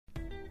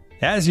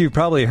As you've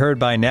probably heard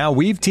by now,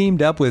 we've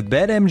teamed up with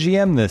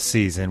BetMGM this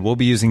season. We'll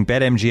be using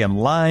BetMGM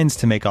lines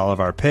to make all of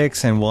our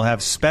picks, and we'll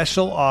have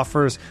special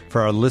offers for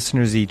our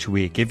listeners each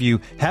week. If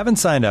you haven't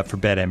signed up for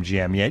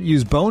BetMGM yet,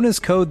 use bonus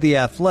code The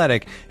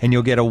Athletic, and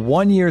you'll get a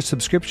 1-year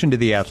subscription to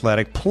The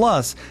Athletic,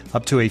 plus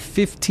up to a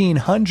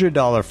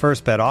 $1,500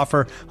 first bet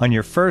offer on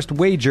your first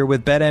wager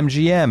with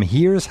BetMGM.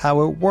 Here's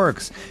how it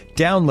works.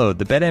 Download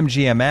the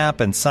BetMGM app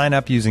and sign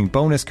up using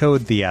bonus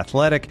code The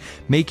Athletic.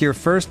 Make your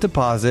first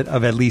deposit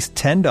of at least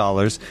 $10.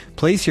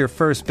 Place your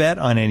first bet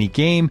on any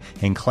game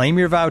and claim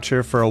your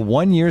voucher for a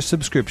 1-year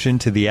subscription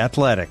to The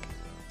Athletic.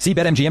 See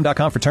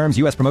BetMGM.com for terms.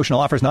 U.S. promotional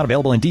offers not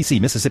available in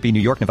D.C., Mississippi, New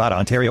York, Nevada,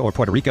 Ontario, or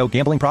Puerto Rico.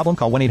 Gambling problem?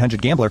 Call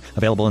 1-800-GAMBLER.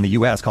 Available in the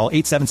U.S. Call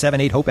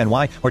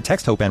 877-8-HOPE-NY or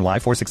text HOPE-NY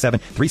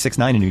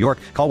 467-369 in New York.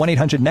 Call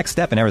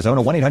 1-800-NEXT-STEP in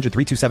Arizona.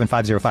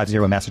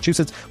 1-800-327-5050 in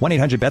Massachusetts.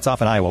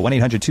 1-800-BETS-OFF in Iowa.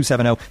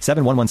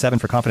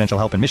 1-800-270-7117 for confidential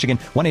help in Michigan.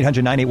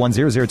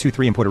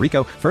 1-800-981-0023 in Puerto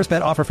Rico. First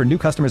bet offer for new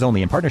customers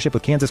only in partnership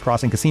with Kansas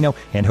Crossing Casino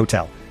and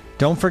Hotel.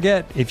 Don't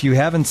forget, if you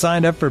haven't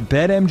signed up for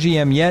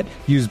BetMGM yet,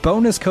 use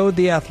bonus code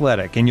The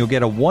Athletic, and you'll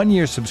get a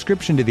 1-year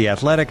subscription to The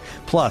Athletic,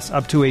 plus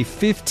up to a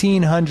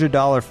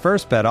 $1,500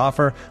 first bet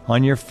offer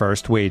on your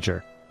first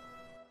wager.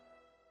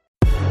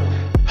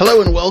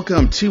 Hello and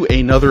welcome to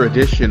another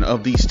edition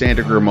of the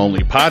Standig Room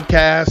Only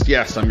podcast.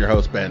 Yes, I'm your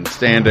host, Ben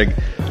Standig.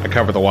 I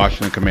cover the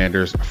Washington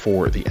Commanders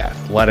for The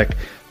Athletic.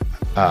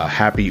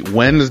 Happy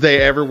Wednesday,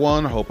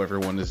 everyone. Hope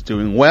everyone is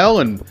doing well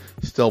and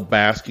still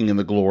basking in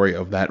the glory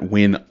of that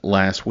win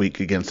last week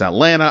against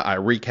Atlanta. I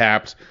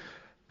recapped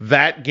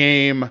that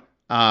game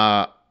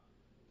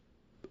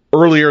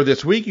earlier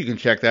this week. You can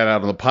check that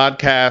out on the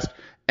podcast.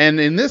 And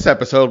in this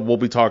episode, we'll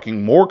be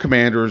talking more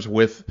Commanders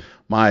with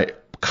my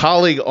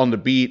colleague on the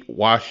beat,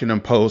 Washington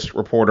Post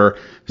reporter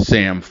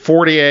Sam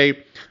Fortier.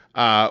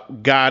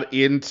 Got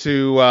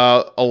into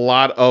a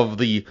lot of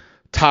the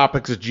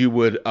topics that you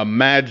would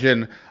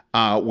imagine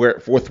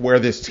where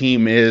this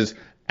team is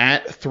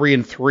at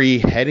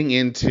 3-3, heading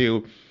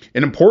into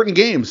an important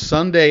game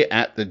Sunday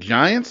at the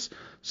Giants.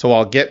 So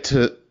I'll get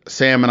to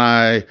Sam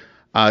and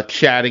I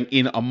chatting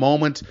in a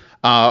moment.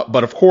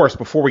 But of course,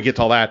 before we get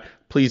to all that,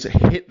 please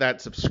hit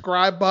that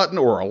subscribe button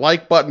or a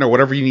like button or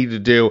whatever you need to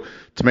do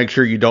to make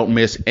sure you don't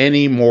miss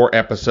any more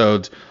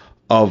episodes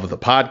of the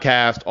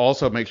podcast.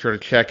 Also, make sure to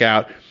check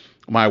out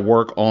my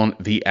work on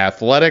The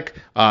Athletic.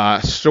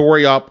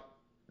 Story up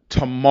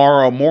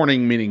tomorrow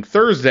morning, meaning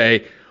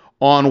Thursday,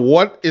 on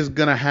what is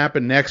going to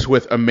happen next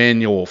with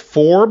Emmanuel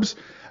Forbes.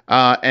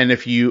 And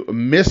if you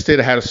missed it,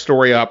 I had a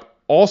story up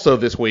also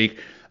this week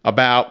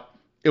about,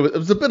 it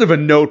was a bit of a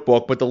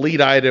notebook, but the lead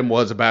item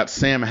was about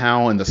Sam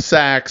Howell and the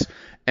sacks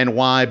and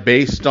why,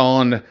 based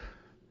on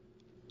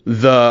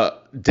the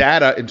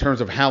data in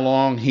terms of how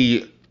long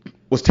he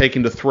was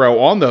taking to throw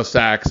on those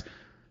sacks,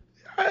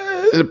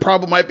 the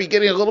problem might be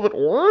getting a little bit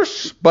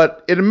worse,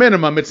 but at a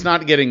minimum, it's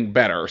not getting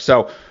better.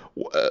 So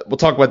we'll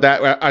talk about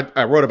that.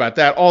 I wrote about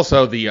that.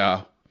 Also,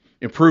 the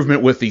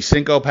improvement with the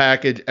Cinco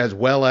package, as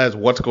well as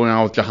what's going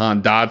on with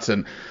Jahan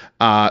Dotson.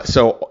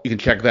 So you can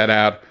check that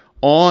out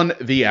on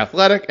The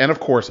Athletic. And, of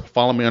course,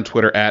 follow me on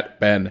Twitter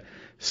at Ben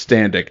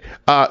Standig.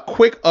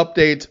 Quick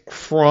updates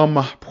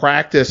from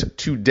practice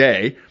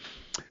today.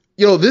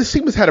 You know, this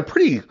team has had a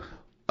pretty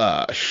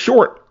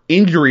short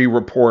injury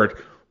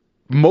report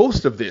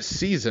most of this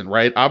season,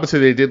 right? Obviously,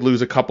 they did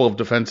lose a couple of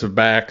defensive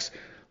backs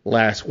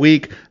last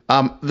week.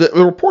 The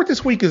report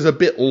this week is a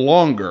bit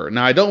longer.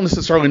 Now, I don't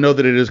necessarily know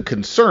that it is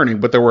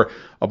concerning, but there were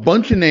a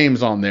bunch of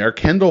names on there.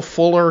 Kendall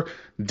Fuller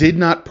did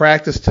not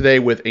practice today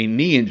with a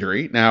knee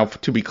injury. Now,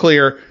 to be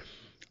clear,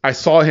 I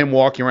saw him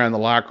walking around the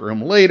locker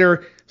room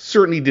later.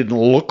 Certainly didn't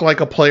look like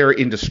a player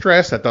in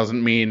distress. That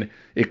doesn't mean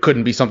it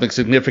couldn't be something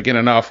significant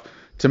enough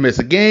to miss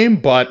a game,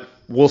 but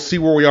we'll see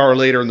where we are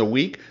later in the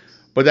week.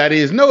 But that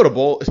is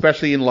notable,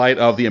 especially in light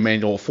of the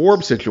Emmanuel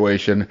Forbes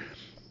situation,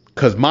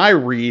 because my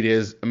read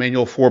is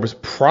Emmanuel Forbes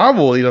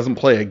probably doesn't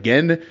play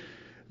again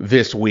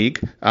this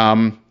week.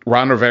 Ron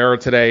Rivera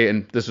today,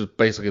 and this is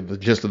basically the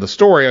gist of the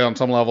story on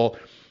some level,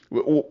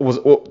 was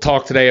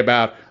talked today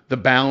about the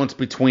balance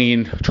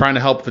between trying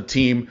to help the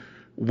team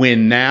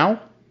win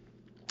now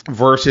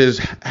versus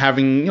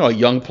having, a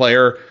young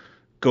player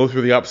go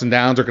through the ups and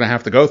downs they're going to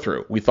have to go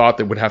through. We thought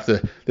this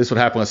would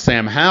happen with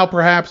Sam Howell,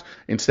 perhaps.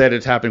 Instead,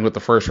 it's happening with the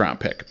first-round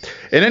pick.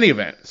 In any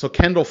event, so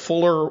Kendall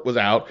Fuller was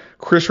out.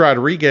 Chris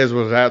Rodriguez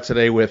was out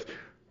today with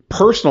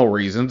personal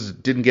reasons.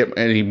 Didn't get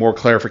any more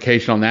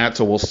clarification on that,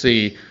 so we'll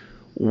see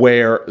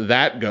where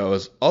that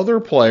goes. Other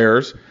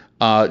players,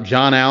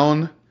 John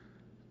Allen,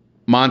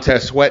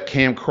 Montez Sweat,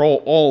 Cam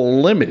Kroll,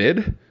 all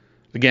limited.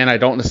 Again, I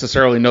don't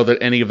necessarily know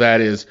that any of that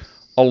is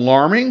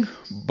alarming,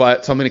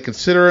 but something to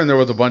consider, and there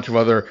was a bunch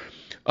of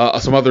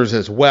some others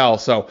as well.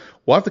 So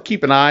we'll have to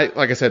keep an eye.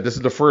 Like I said, this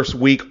is the first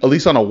week, at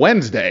least on a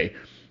Wednesday,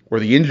 where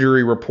the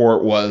injury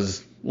report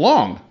was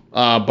long.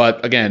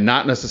 But again,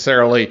 not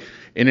necessarily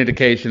an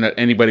indication that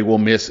anybody will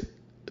miss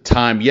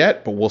time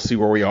yet, but we'll see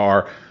where we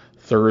are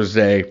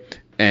Thursday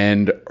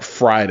and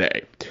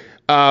Friday.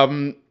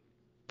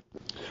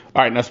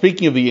 All right, now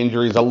speaking of the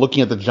injuries, I'm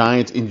looking at the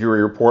Giants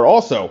injury report.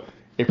 Also,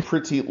 a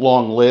pretty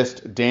long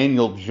list.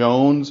 Daniel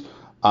Jones,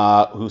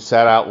 who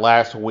sat out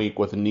last week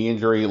with a knee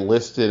injury,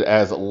 listed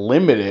as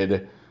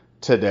limited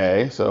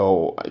today.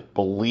 So I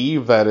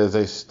believe that is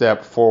a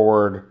step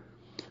forward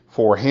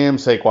for him.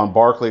 Saquon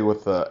Barkley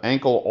with the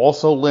ankle,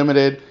 also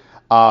limited.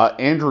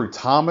 Andrew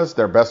Thomas,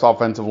 their best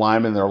offensive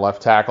lineman, their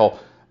left tackle,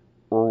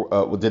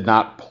 did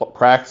not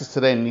practice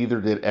today. Neither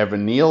did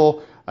Evan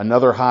Neal,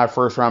 another high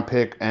first-round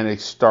pick and a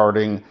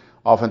starting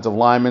offensive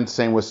lineman.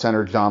 Same with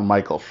center John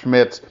Michael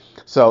Schmitz.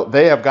 So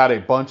they have got a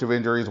bunch of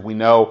injuries. We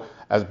know,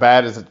 as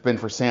bad as it's been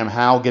for Sam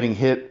Howell getting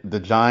hit, the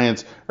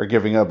Giants are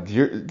giving up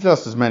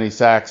just as many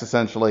sacks,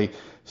 essentially.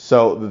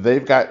 So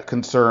they've got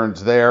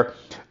concerns there.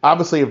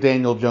 Obviously, if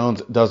Daniel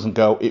Jones doesn't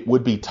go, it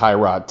would be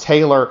Tyrod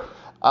Taylor.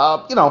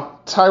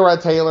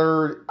 Tyrod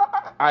Taylor,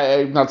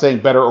 I'm not saying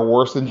better or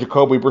worse than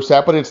Jacoby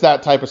Brissett, but it's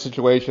that type of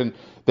situation.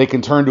 They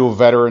can turn to a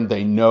veteran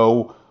they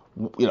know,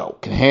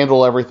 can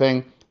handle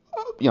everything.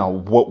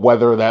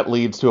 Whether that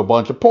leads to a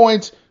bunch of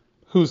points,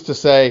 who's to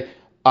say?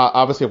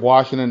 Obviously, if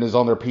Washington is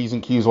on their P's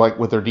and Q's like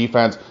with their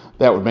defense,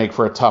 that would make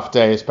for a tough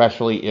day,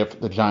 especially if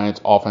the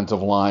Giants'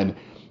 offensive line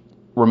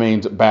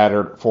remains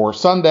battered for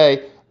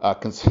Sunday,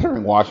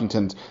 considering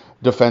Washington's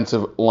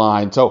defensive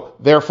line. So,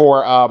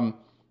 therefore, a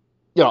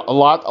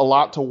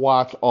lot to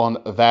watch on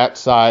that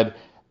side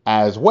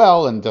as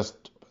well. And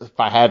just if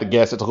I had to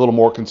guess, it's a little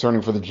more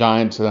concerning for the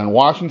Giants than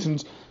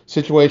Washington's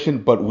situation,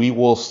 but we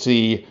will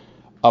see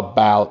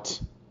about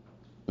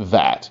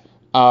that.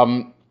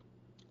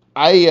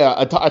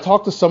 I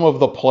talked to some of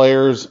the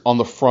players on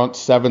the front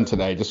seven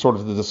today, just sort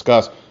of to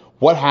discuss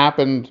what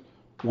happened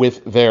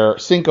with their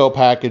Cinco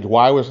package.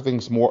 Why was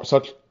things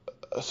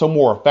so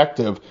more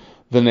effective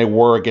than they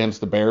were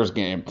against the Bears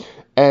game?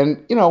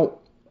 And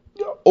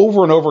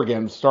over and over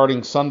again,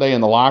 starting Sunday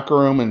in the locker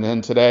room and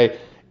then today,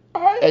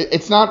 I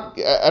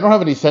don't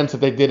have any sense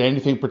that they did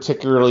anything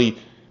particularly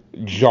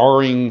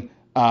jarring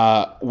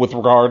with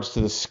regards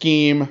to the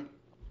scheme.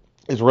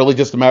 It's really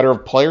just a matter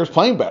of players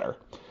playing better.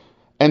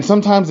 And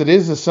sometimes it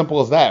is as simple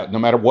as that. No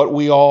matter what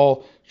we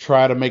all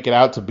try to make it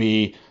out to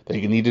be,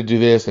 they need to do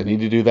this, they need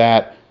to do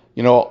that.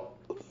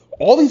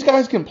 All these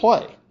guys can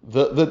play.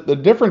 The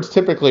difference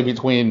typically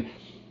between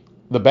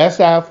the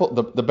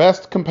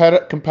best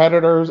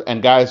competitors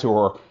and guys who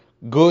are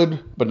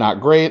good but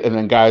not great, and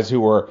then guys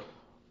who are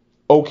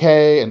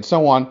okay and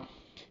so on,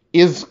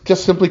 is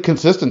just simply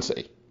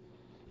consistency.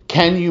 So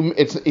many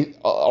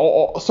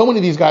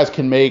of these guys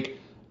can make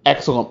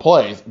excellent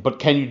plays, but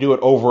can you do it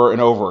over and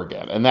over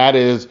again? And that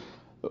is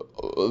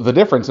the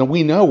difference. And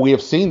we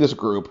have seen this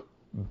group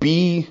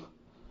be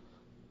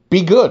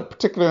good,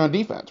 particularly on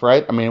defense,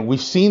 right? I mean,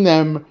 we've seen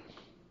them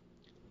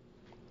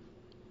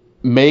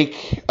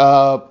make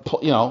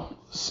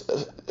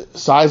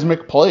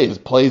seismic plays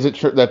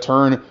that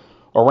turn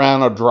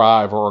around a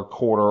drive or a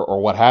quarter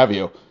or what have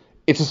you.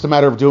 It's just a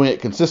matter of doing it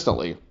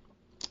consistently.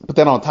 But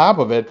then on top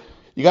of it,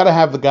 you got to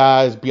have the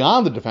guys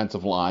beyond the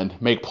defensive line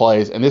make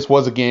plays. And this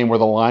was a game where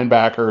the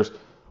linebackers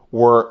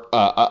were,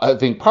 I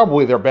think,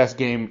 probably their best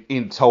game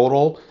in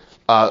total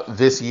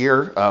this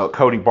year.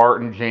 Cody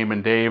Barton,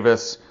 Jamin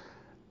Davis,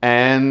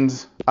 and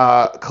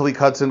Khaleke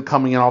Hudson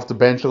coming in off the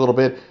bench a little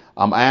bit.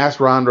 I asked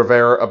Ron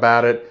Rivera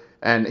about it,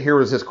 and here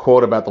was his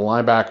quote about the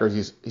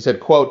linebackers. He said,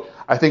 quote,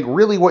 "I think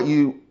really what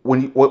you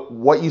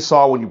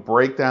saw when you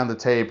break down the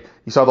tape,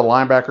 you saw the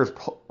linebackers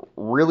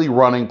really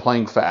running,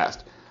 playing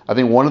fast. I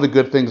think one of the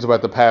good things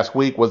about the past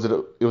week was that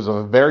it was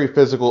a very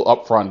physical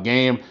upfront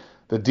game.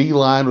 The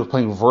D-line was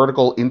playing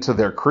vertical into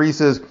their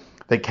creases.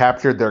 They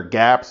captured their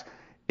gaps.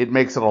 It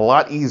makes it a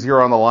lot easier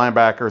on the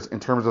linebackers in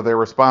terms of their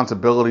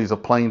responsibilities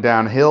of playing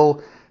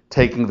downhill,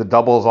 taking the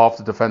doubles off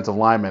the defensive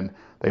linemen.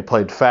 They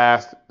played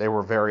fast. They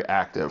were very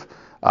active.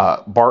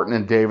 Barton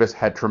and Davis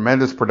had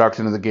tremendous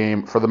production in the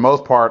game. For the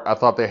most part, I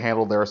thought they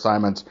handled their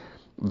assignments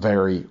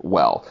very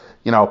well."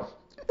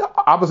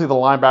 Obviously the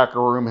linebacker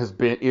room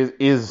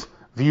is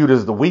viewed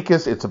as the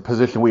weakest. It's a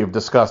position we have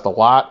discussed a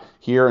lot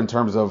here in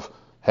terms of,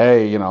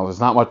 hey, there's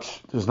not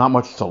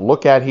much to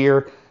look at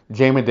here.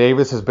 Jamin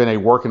Davis has been a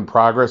work in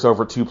progress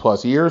over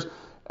 2+ years.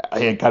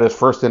 He got his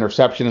first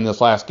interception in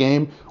this last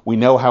game. We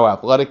know how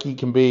athletic he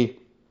can be.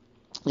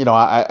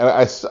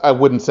 I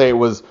wouldn't say it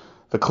was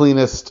the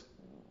cleanest.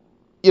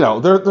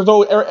 There's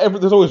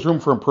always room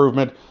for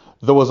improvement.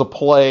 There was a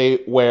play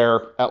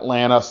where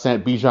Atlanta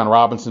sent Bijan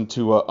Robinson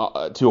to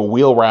a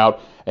wheel route,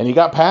 and he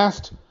got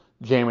past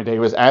Jamin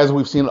Davis, as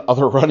we've seen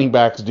other running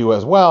backs do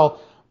as well.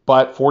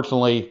 But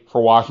fortunately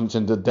for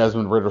Washington, the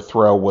Desmond Ridder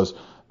throw was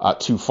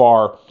too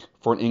far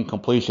for an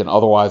incompletion.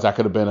 Otherwise, that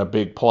could have been a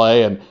big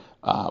play and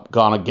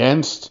gone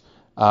against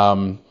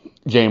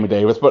Jamin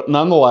Davis. But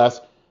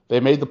nonetheless, they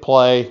made the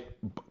play.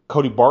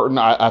 Cody Barton,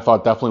 I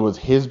thought definitely was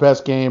his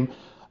best game.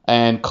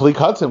 And Khaleke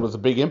Hudson was a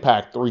big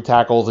impact, 3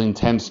 tackles in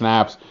 10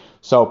 snaps.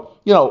 So,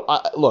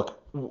 look,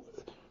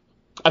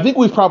 I think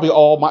we've probably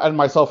all, and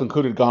myself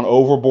included, gone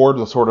overboard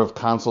with sort of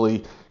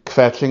constantly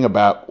fetching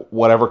about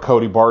whatever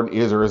Cody Barton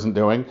is or isn't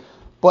doing.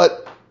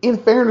 But in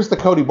fairness to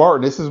Cody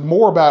Barton, this is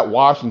more about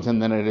Washington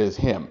than it is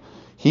him.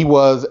 He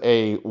was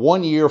a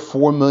 1-year,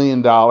 $4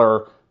 million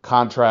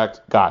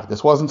contract guy.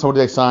 This wasn't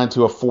somebody they signed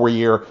to a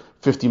 4-year,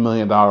 $50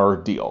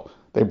 million deal.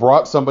 They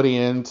brought somebody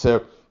in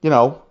to,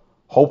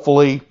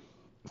 hopefully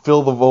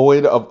fill the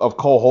void of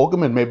Cole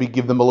Holcomb and maybe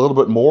give them a little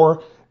bit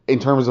more in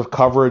terms of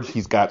coverage.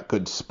 He's got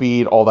good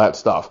speed, all that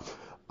stuff.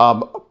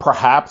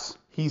 Perhaps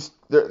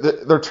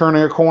they're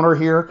turning a corner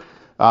here.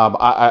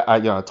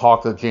 I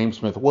talked to James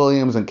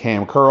Smith-Williams and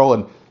Cam Curl,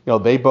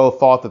 and they both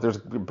thought that there's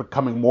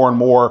becoming more and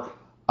more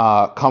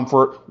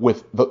comfort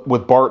with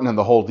Barton and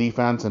the whole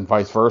defense, and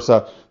vice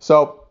versa.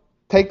 So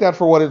take that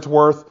for what it's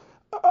worth.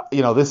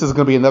 This is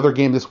going to be another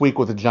game this week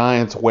with the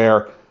Giants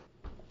where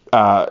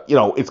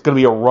it's going to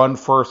be a run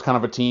first kind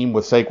of a team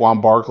with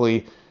Saquon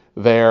Barkley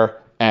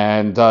there,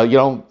 and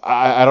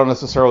I don't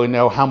necessarily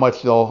know how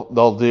much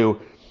they'll do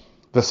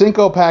the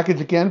Cinco package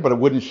again, but it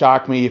wouldn't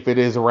shock me if it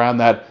is around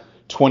that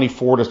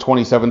 24 to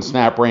 27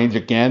 snap range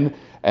again,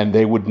 and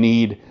they would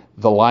need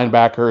the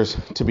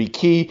linebackers to be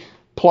key.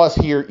 Plus,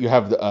 here you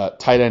have the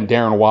tight end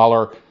Darren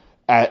Waller.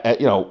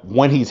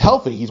 When he's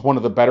healthy, he's one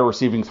of the better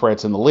receiving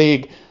threats in the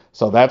league.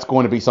 So that's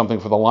going to be something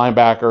for the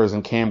linebackers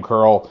and Cam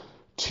Curl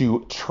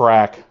to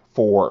track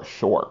for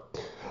sure.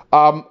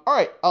 All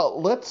right,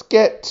 let's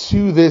get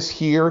to this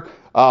here.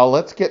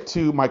 Let's get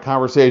to my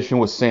conversation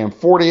with Sam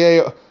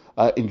Fortier.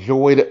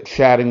 Enjoyed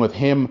chatting with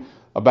him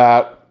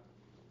about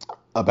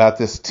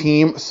this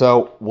team.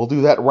 So we'll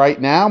do that right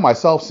now.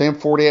 Myself, Sam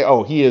Fortier.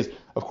 Oh, he is,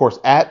 of course,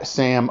 at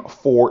Sam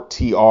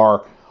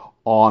Fortier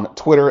on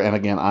Twitter. And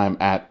again, I'm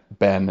at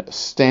Ben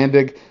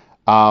Standig.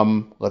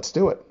 Let's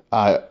do it.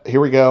 Here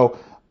we go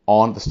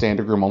on the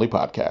Standig Room Only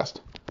podcast.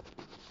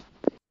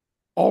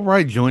 All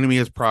right. Joining me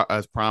as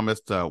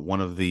promised,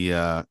 one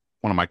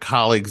of my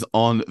colleagues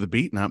on the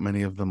beat. Not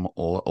many of them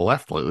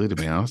left lately, to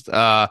be honest.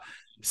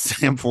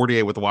 Sam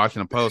Fortier with the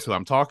Washington Post, who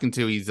I'm talking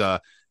to. He's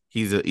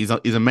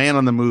a man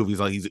on the move.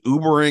 He's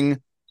Ubering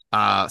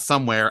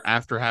somewhere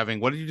after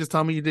having, what did you just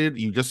tell me you did?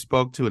 You just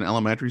spoke to an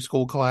elementary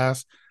school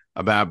class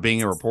about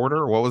being a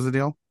reporter. What was the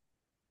deal?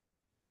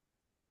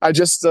 I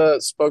just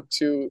spoke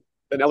to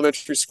an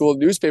elementary school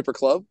newspaper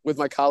club with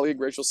my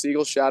colleague Rachel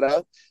Siegel. Shout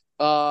out.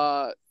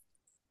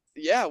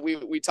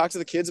 We talked to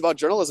the kids about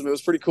journalism. It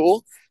was pretty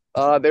cool.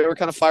 They were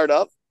kind of fired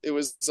up. It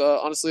was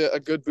honestly a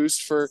good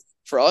boost for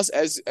us,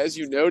 as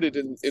you noted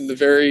in the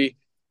very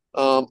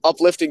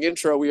uplifting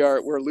intro.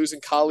 We're losing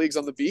colleagues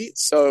on the beat,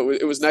 so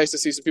it was nice to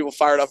see some people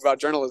fired up about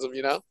journalism.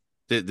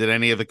 Did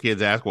any of the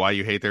kids ask why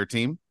you hate their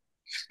team?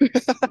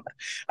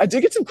 I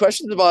did get some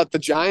questions about the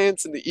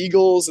Giants and the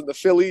Eagles and the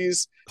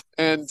Phillies,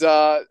 and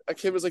a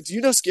kid was like, "Do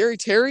you know Scary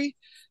Terry?"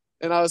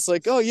 And I was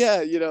like, "Oh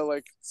yeah,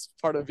 it's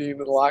part of being in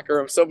the locker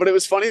room." So, but it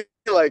was funny.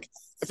 Like,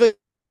 I feel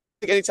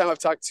like anytime I've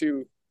talked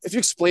to, if you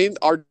explained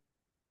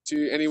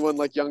to anyone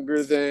like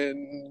younger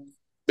than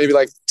maybe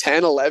like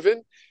 10,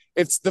 11,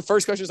 it's the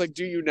first question is like,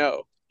 "Do you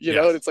know?"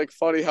 And it's like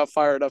funny how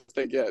fired up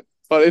they get.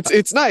 But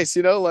it's nice,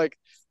 like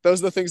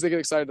those are the things they get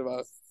excited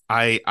about.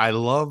 I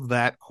love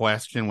that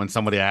question when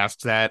somebody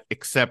asks that,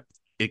 except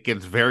it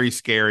gets very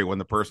scary when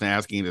the person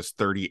asking it is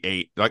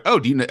 38. They're like, "Oh,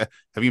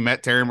 have you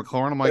met Terry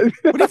McLaurin?" I'm like,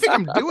 "What do you think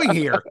I'm doing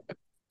here?"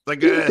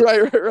 Like,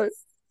 right.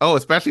 Oh,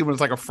 especially when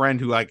it's like a friend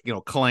who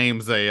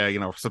claims they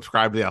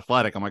subscribe to The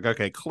Athletic. I'm like,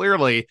 okay,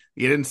 clearly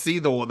you didn't see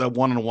the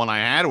one-on-one I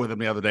had with him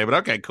the other day, but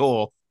okay,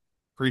 cool.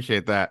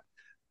 Appreciate that.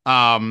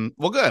 Well,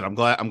 good. I'm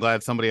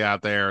glad somebody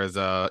out there is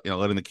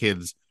letting the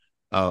kids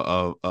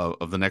of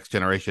the next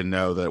generation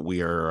know that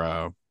we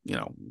are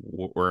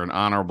we're an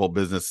honorable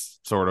business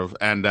sort of,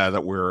 and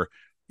that we're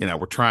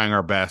trying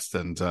our best,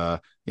 and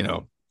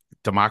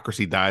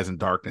democracy dies in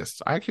darkness.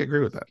 I actually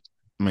agree with that.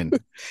 I mean,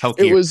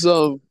 it was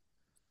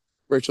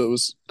Rachel, it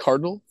was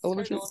Cardinal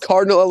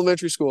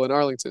Elementary School in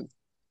Arlington.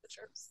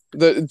 On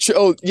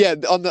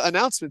the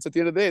announcements at the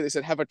end of the day, they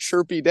said have a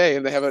chirpy day,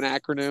 and they have an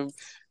acronym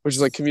which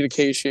is like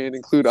communication,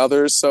 include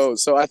others. So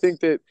I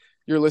think that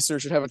your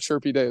listeners should have a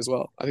chirpy day as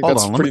well. I think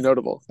that's pretty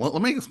notable. Well,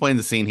 let me explain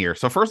the scene here.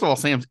 So first of all,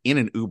 Sam's in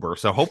an Uber,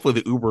 so hopefully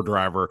the Uber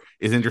driver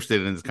is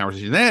interested in this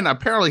conversation. Then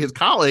apparently his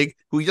colleague,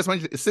 who he just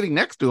mentioned, is sitting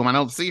next to him. I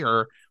don't see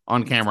her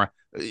on camera.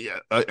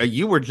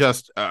 You were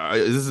just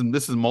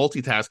this is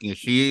multitasking. Is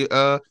she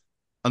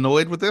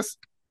annoyed with this?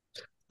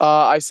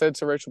 I said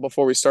to Rachel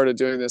before we started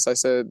doing this, I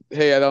said,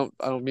 "Hey, I don't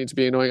mean to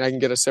be annoying. I can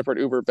get a separate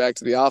Uber back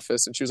to the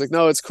office." And she was like,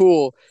 "No, it's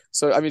cool."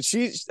 So I mean,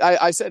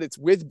 I said it's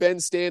with Ben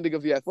Standig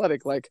of The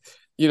Athletic. Like,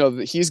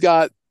 he's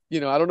got, I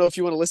don't know if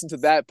you want to listen to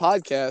that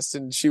podcast.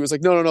 And she was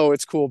like, no,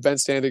 it's cool. Ben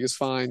Standig is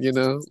fine.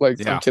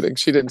 I'm kidding.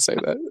 She didn't say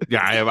that.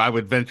 Yeah, I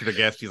would venture to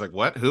guess she's like,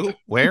 what, who,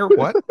 where,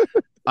 what?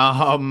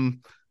 All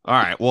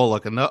right. Well,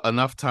 look,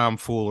 enough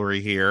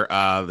tomfoolery here.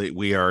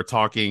 We are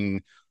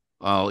talking,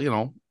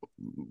 almost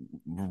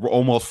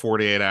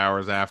 48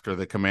 hours after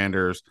the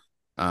Commanders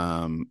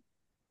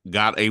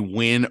got a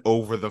win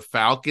over the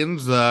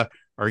Falcons.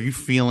 Are you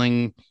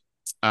feeling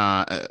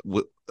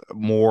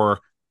more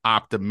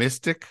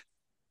optimistic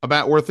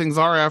about where things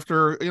are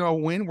after a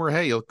win where,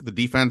 hey, the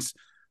defense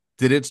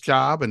did its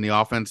job and the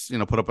offense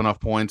put up enough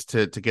points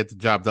to get the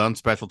job done?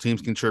 Special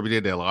teams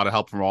contributed, a lot of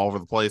help from all over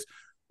the place.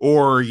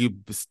 Or are you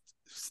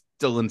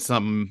still in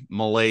some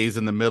malaise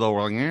in the middle.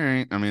 We're like, all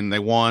right. I mean, they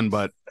won,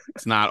 but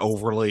it's not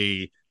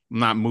overly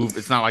not moved.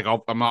 It's not like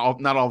I'm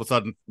not all of a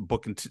sudden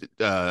booking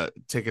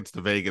tickets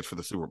to Vegas for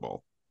the Super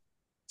Bowl.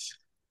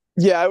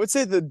 Yeah, I would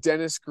say the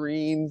Dennis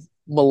Green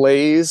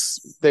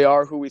malaise, they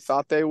are who we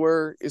thought they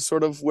were, is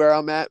sort of where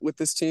I'm at with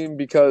this team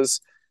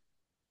because,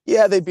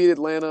 yeah, they beat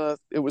Atlanta.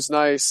 It was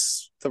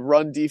nice. The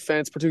run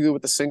defense, particularly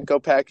with the Cinco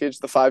package,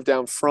 the 5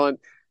 down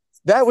front,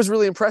 that was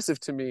really impressive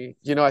to me.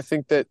 I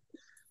think that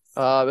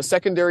the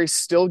secondary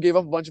still gave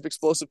up a bunch of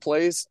explosive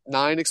plays,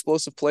 9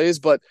 explosive plays,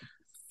 but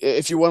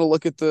if you want to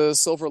look at the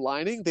silver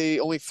lining,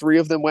 only 3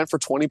 of them went for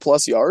 20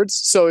 plus yards.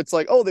 So it's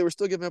like, oh, they were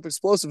still giving up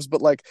explosives,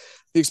 but like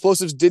the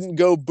explosives didn't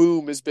go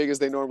boom as big as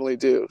they normally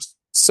do.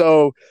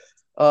 So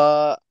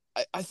I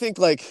think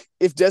like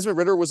if Desmond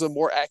Ridder was a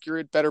more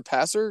accurate, better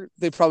passer,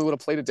 they probably would have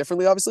played it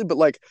differently, obviously. But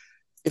like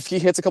if he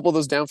hits a couple of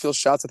those downfield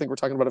shots, I think we're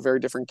talking about a very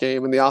different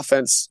game. And the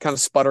offense kind of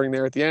sputtering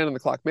there at the end and the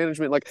clock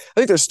management. Like I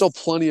think there's still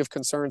plenty of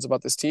concerns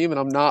about this team, and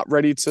I'm not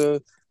ready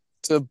to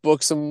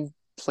book some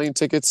plane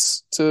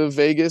tickets to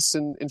Vegas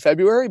in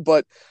February.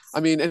 But I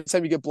mean,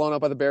 anytime you get blown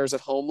out by the Bears at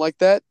home like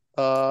that,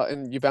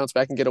 and you bounce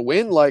back and get a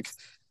win, like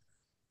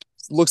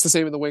looks the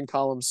same in the win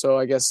column. So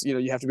I guess,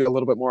 you have to be a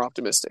little bit more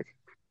optimistic.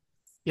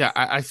 Yeah,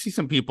 I see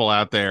some people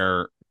out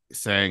there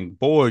saying,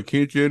 boy,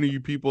 can't any of you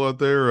people out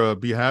there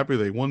be happy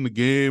they won the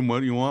game? What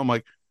do you want? I'm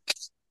like,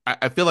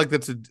 I feel like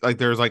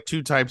there's like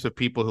 2 types of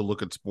people who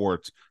look at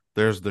sports.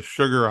 There's the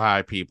sugar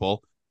high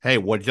people. Hey,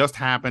 what just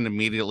happened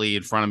immediately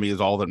in front of me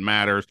is all that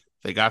matters.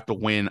 They got the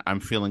win. I'm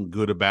feeling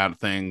good about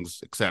things,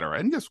 etc.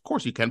 And yes, of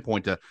course, you can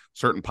point to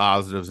certain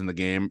positives in the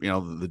game.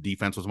 The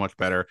defense was much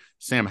better.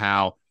 Sam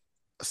Howell,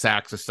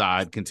 sacks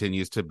aside,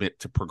 continues to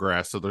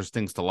progress. So there's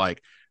things to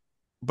like.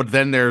 But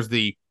then there's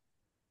the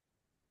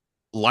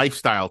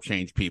lifestyle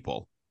change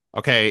people.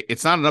 Okay,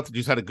 it's not enough that you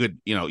just had a good,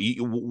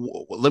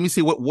 let me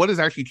see what is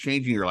actually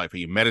changing your life. Are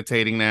you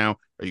meditating now?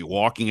 Are you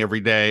walking every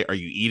day? Are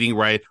you eating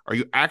right? Are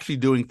you actually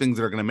doing things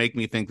that are going to make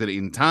me think that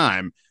in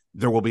time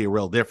there will be a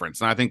real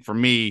difference? And I think for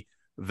me,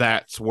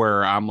 that's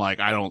where I'm like,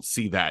 I don't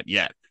see that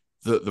yet.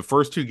 The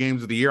first 2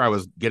 games of the year, I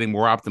was getting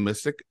more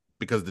optimistic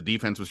because the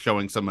defense was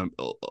showing some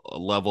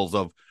levels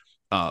of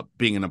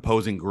being an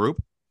opposing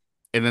group.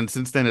 And then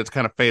since then, it's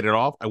kind of faded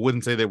off. I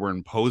wouldn't say they were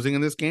imposing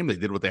in this game. They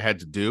did what they had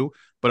to do,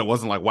 but it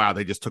wasn't like, wow,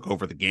 they just took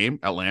over the game.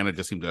 Atlanta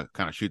just seemed to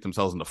kind of shoot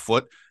themselves in the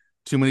foot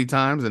too many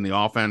times. And the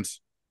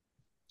offense,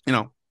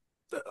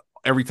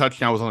 every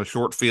touchdown was on a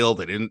short field.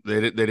 They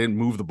didn't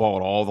move the ball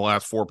at all the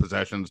last 4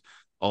 possessions,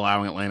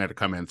 allowing Atlanta to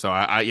come in. So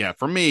yeah,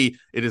 for me,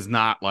 it is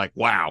not like,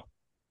 wow,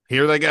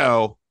 here they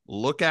go,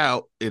 look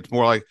out. It's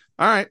more like,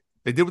 all right,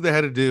 they did what they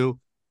had to do.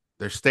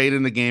 They're stayed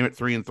in the game at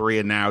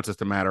 3-3, and now it's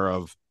just a matter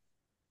of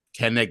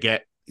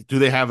do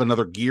they have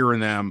another gear in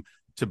them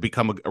to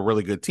become a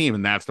really good team?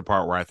 And that's the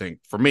part where I think,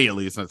 for me at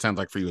least, and it sounds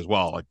like for you as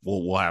well, like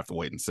we'll have to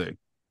wait and see.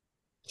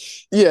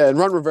 Yeah, and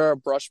Ron Rivera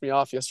brushed me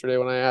off yesterday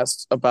when I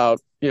asked about,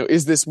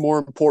 is this more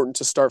important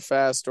to start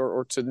fast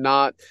or to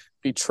not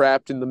be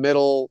trapped in the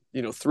middle,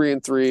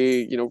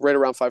 3-3, right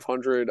around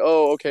 500.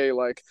 Oh, okay,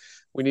 like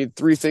we need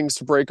 3 things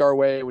to break our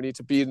way. We need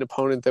to beat an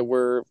opponent that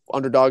we're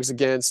underdogs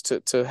against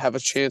to have a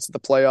chance at the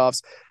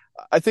playoffs.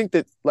 I think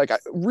that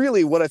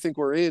really what I think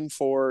we're in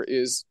for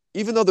is,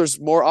 even though there's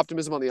more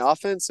optimism on the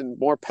offense and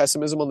more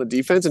pessimism on the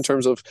defense in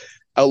terms of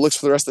outlooks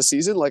for the rest of the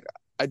season, like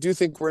I do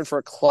think we're in for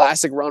a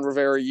classic Ron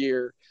Rivera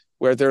year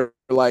where they're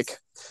like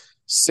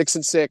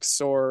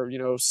 6-6 or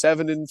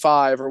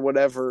 7-5 or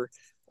whatever,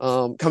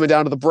 coming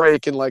down to the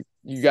break, and like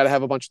you got to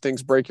have a bunch of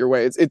things break your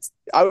way. It's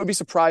I would be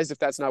surprised if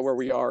that's not where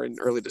we are in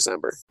early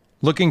December.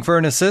 Looking for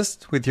an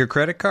assist with your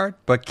credit card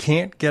but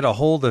can't get a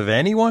hold of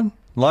anyone?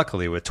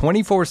 Luckily, with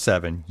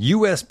 24/7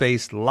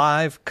 U.S.-based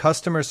live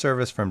customer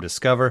service from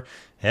Discover,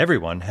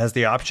 everyone has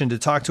the option to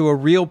talk to a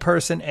real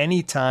person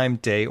anytime,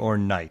 day or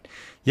night.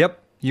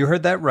 Yep, you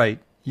heard that right.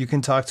 You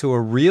can talk to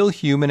a real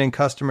human in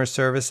customer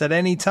service at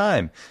any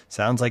time.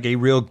 Sounds like a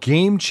real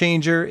game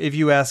changer if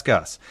you ask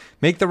us.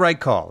 Make the right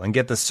call and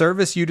get the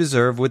service you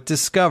deserve with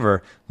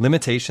Discover.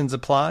 Limitations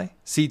apply.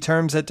 See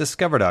terms at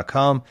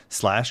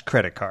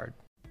discover.com/creditcard.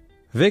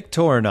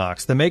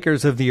 Victorinox, the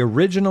makers of the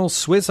original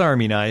Swiss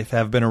Army knife,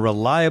 have been a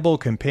reliable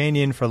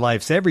companion for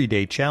life's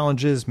everyday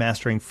challenges,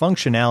 mastering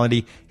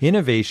functionality,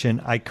 innovation,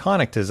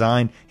 iconic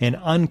design, and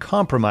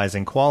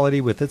uncompromising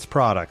quality with its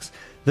products.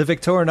 The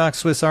Victorinox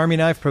Swiss Army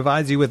knife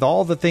provides you with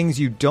all the things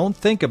you don't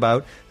think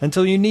about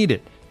until you need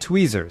it.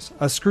 Tweezers,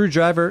 a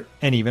screwdriver,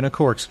 and even a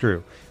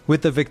corkscrew.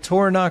 With the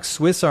Victorinox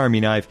Swiss Army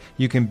knife,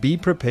 you can be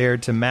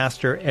prepared to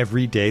master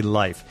everyday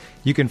life.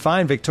 You can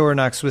find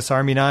Victorinox Swiss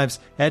Army knives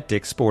at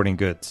Dick's Sporting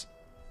Goods.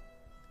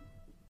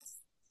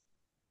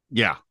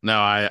 Yeah, no,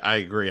 I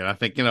agree. And I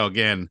think,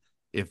 again,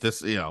 if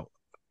this, when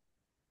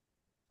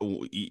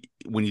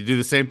you do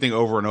the same thing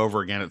over and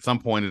over again, at some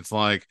point it's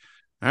like,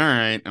 all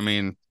right, I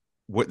mean,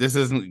 where is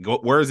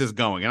this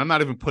going? And I'm not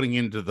even putting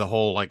into the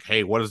whole, like,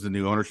 hey, what does the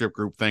new ownership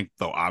group think?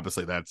 Though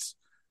obviously it's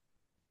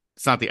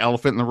not the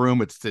elephant in the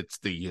room. It's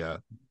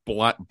the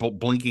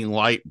blinking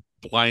light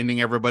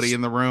blinding everybody in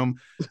the room.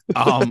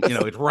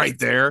 It's right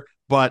there.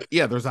 But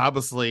yeah, there's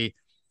obviously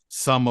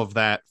some of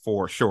that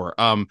for sure.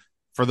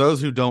 For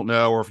those who don't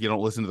know, or if you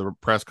don't listen to the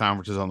press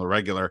conferences on the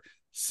regular,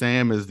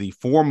 Sam is the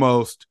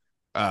foremost,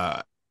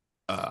 I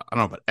don't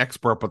know about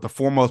expert, but the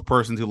foremost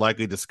person to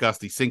likely discuss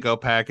the Cinco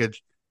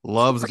package.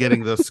 Loves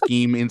getting the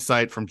scheme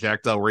insight from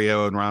Jack Del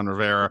Rio and Ron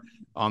Rivera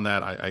on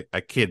that.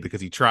 I kid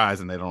because he tries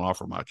and they don't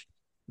offer much.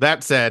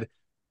 That said,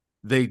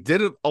 they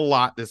did it a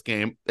lot this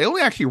game. They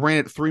only actually ran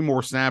it 3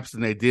 more snaps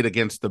than they did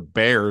against the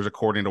Bears,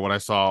 according to what I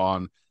saw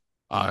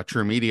on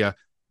True Media,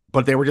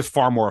 but they were just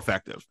far more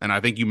effective. And I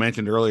think you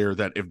mentioned earlier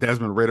that if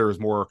Desmond Ridder is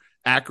more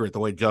accurate the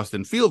way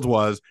Justin Fields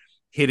was,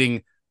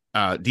 hitting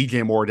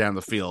DJ Moore down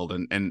the field,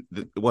 and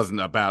it wasn't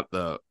about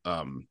the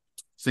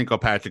Cinco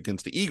patch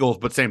against the Eagles,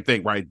 but same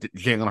thing, right?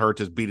 Jalen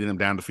Hurts is beating them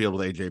down the field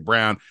with AJ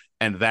Brown,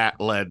 and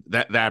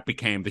that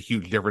became the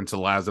huge difference,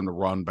 allows them to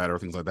run better,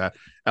 things like that.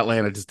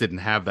 Atlanta just didn't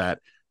have that.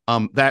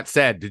 That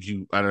said,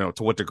 I don't know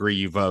to what degree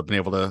you've been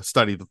able to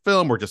study the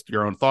film or just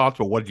your own thoughts,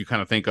 but what did you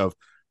kind of think of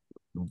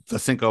the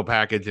Cinco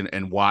package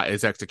and why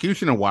its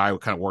execution and why it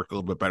kind of worked a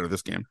little bit better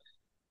this game?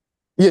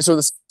 Yeah, so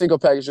the Cinco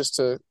package, just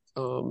to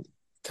kind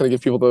of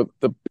give people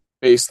the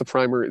base, the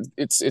primer,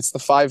 it's the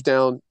 5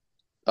 down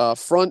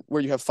front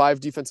where you have 5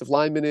 defensive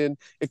linemen in.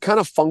 It kind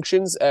of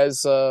functions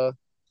as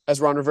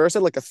Ron Rivera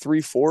said, like a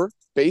 3-4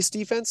 base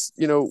defense,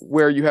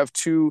 where you have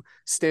 2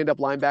 stand-up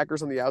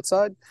linebackers on the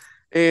outside.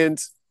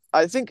 And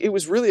I think it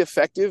was really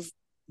effective.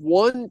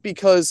 One,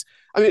 because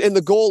and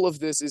the goal of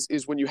this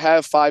is when you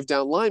have 5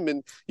 down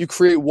linemen, you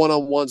create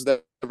one-on-ones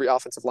with every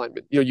offensive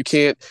lineman. You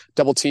can't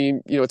double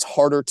team. It's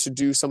harder to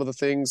do some of the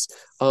things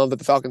that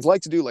the Falcons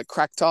like to do, like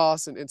crack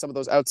toss and some of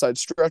those outside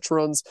stretch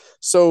runs.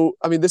 So,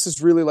 this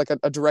is really like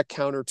a direct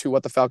counter to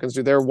what the Falcons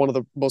do. They're one of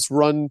the most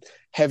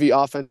run-heavy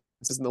offenses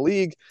in the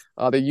league.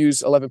 They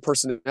use 11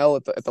 personnel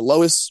at the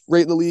lowest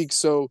rate in the league.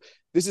 So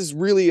this is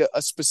really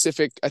a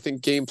specific, I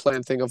think, game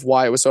plan thing of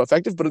why it was so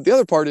effective. But the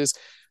other part is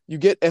you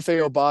get F.A.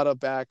 Obata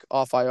back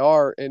off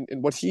IR, and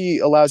what he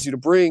allows you to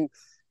bring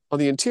on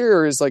the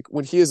interior is like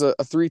when he is a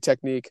 3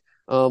 technique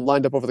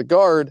lined up over the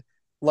guard,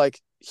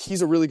 like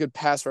he's a really good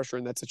pass rusher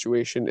in that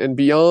situation. And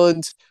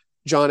beyond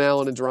John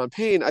Allen and Deron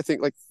Payne, I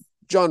think like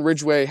John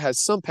Ridgeway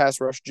has some pass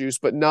rush juice,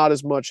 but not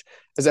as much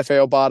as F.A.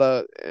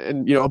 Obata,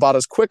 and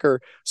Obata's quicker.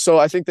 So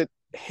I think that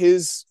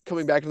his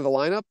coming back into the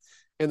lineup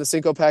and the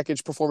Cinco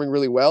package performing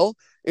really well,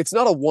 it's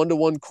not a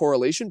 1-to-1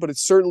 correlation, but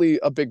it's certainly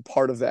a big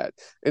part of that.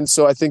 And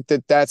so I think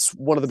that that's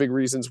one of the big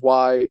reasons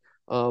why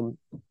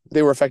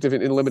they were effective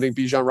in limiting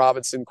Bijan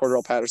Robinson,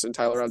 Cordell Patterson,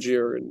 Tyler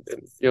Algier, and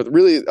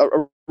really a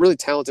really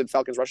talented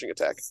Falcons rushing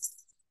attack.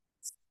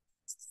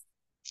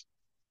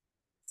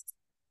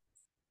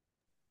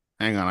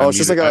 Hang on. Oh, it's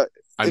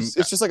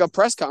just like a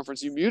press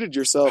conference. You muted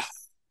yourself.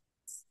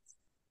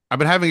 I've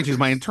been having issues.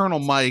 My internal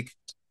mic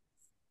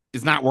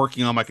is not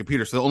working on my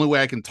computer, so the only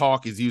way I can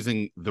talk is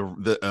using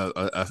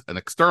an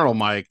external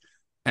mic,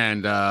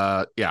 and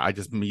I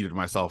just muted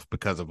myself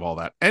because of all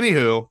that.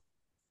 Anywho,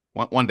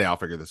 one day I'll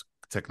figure this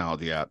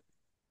technology out.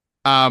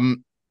 My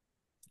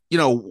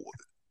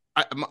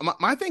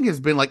thing has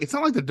been like, it's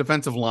not like the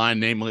defensive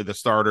line, namely the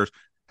starters,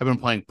 have been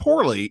playing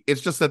poorly.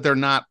 It's just that they're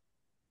not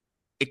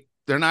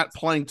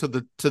playing to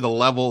the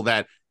level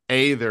that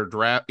their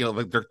draft,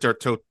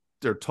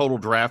 their total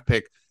draft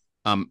pick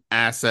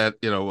asset,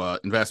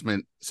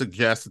 investment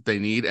suggests that they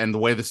need, and the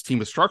way this team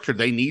is structured,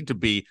 they need to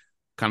be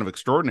kind of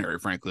extraordinary,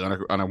 frankly,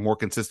 on a more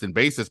consistent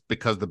basis,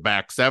 because the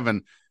back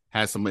 7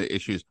 has some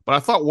issues. But I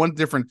thought one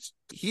difference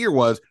here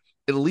was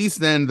at least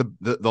then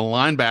the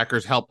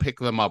linebackers helped pick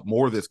them up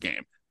more this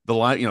game. The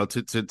line,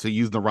 to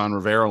use the Ron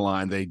Rivera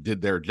line, they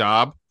did their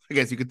job, I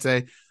guess you could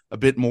say, a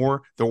bit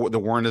more. There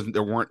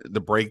weren't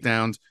the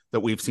breakdowns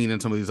that we've seen in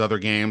some of these other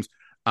games,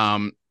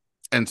 and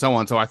so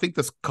on. So I think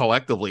this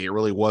collectively, it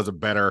really was a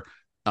better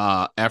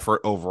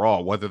effort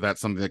overall. Whether that's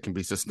something that can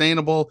be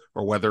sustainable,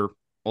 or whether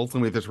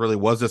ultimately this really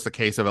was just a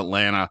case of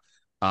Atlanta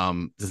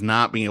does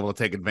not being able to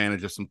take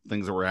advantage of some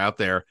things that were out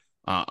there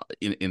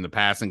in the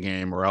passing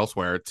game or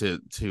elsewhere to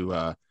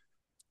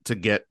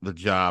get the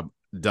job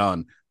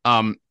done.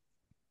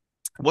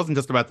 It wasn't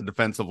just about the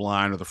defensive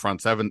line or the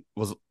front 7. It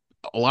was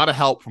a lot of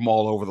help from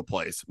all over the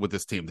place with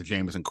this team. The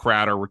Jamison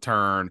Crowder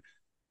return,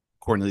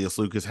 Cornelius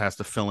Lucas has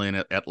to fill in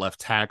at left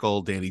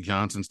tackle, Danny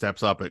Johnson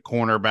steps up at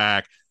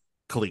cornerback,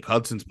 Khaleke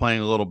Hudson's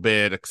playing a little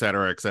bit, et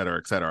cetera, et cetera,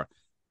 et cetera.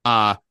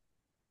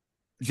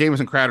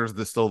 Jamison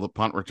Crowder's still the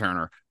punt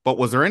returner. But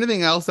was there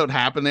anything else that would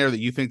happen there that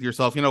you think to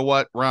yourself, you know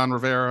what, Ron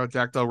Rivera,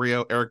 Jack Del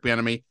Rio, Eric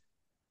Bieniemy,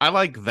 I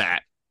like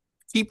that.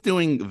 Keep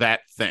doing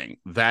that thing,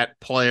 that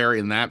player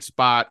in that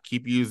spot,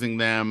 keep using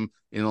them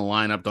in the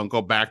lineup. Don't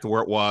go back to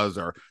where it was,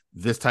 or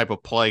this type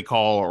of play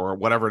call, or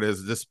whatever it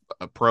is, this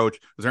approach.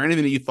 Was there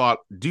anything that you thought,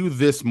 do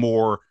this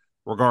more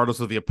regardless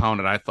of the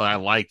opponent? I thought I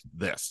liked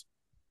this.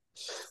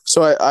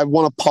 So I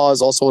want to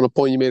pause also on a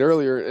point you made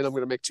earlier, and I'm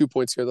going to make 2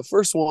 points here. The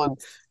first one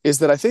is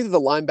that I think that the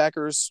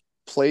linebackers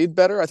played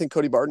better. I think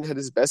Cody Barton had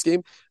his best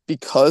game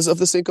because of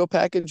the Cinco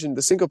package, and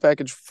the Cinco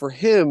package for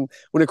him,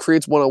 when it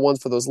creates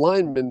one-on-ones for those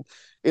linemen,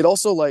 it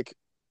also like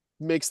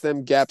makes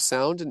them gap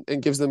sound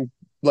and gives them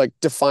like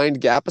defined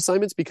gap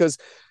assignments because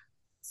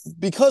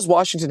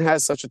Washington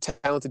has such a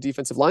talented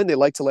defensive line, they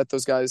like to let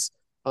those guys,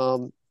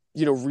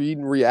 read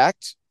and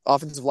react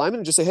offensive linemen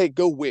and just say, hey,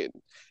 go win.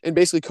 And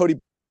basically Cody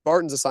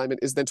Barton's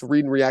assignment is then to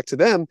read and react to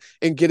them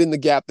and get in the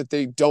gap that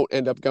they don't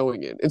end up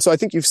going in. And so I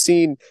think you've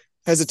seen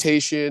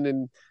hesitation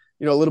and,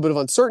 a little bit of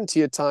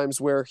uncertainty at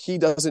times where he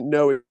doesn't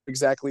know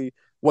exactly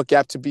what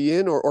gap to be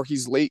in or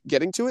he's late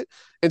getting to it.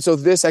 And so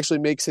this actually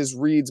makes his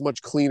reads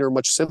much cleaner,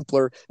 much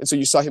simpler. And so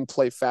you saw him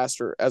play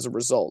faster as a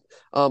result.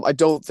 I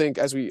don't think,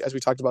 as we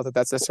talked about,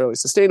 that's necessarily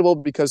sustainable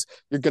because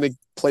you're going to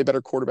play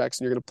better quarterbacks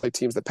and you're going to play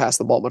teams that pass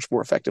the ball much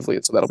more effectively.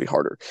 And so that'll be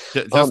harder.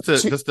 Just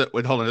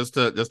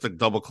to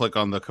double click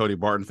on the Cody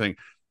Barton thing.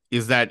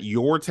 Is that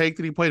your take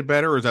that he played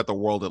better or is that the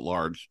world at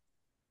large?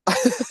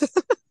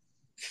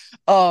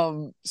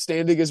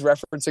 Standig is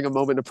referencing a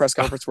moment in a press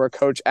conference where a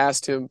coach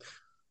asked him,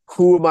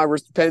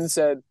 Ben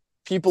said,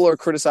 people are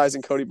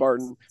criticizing Cody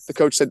Barton. The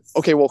coach said,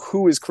 okay, well,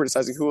 who is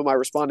criticizing? Who am I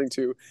responding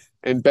to?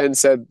 And Ben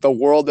said, the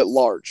world at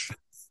large.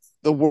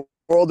 The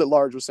world at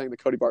large was saying that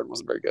Cody Barton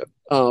wasn't very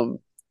good,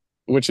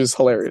 which is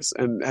hilarious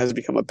and has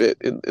become a bit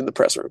in the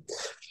press room.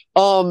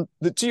 To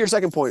your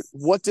second point,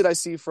 what did I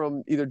see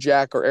from either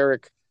Jack or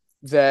Eric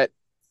that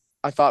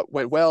I thought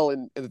went well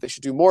and that they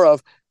should do more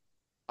of?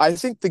 I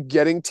think the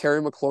getting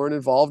Terry McLaurin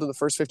involved in the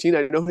first 15,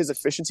 I know his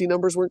efficiency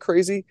numbers weren't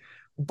crazy,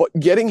 but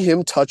getting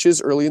him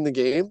touches early in the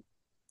game,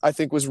 I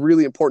think was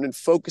really important and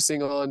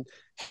focusing on,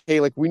 hey,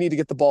 like we need to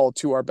get the ball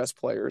to our best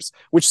players,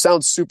 which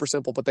sounds super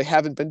simple, but they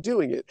haven't been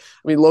doing it.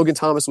 I mean, Logan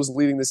Thomas was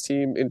leading this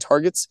team in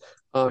targets.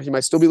 He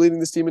might still be leading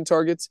this team in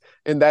targets.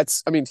 And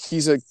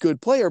he's a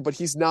good player, but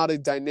he's not a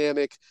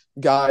dynamic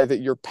guy that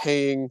you're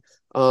paying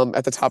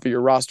at the top of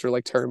your roster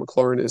like Terry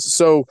McLaurin is.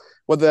 So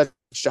whether that's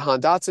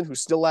Jahan Dotson, who's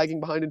still lagging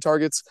behind in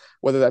targets,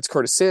 whether that's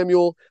Curtis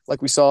Samuel,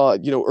 like we saw,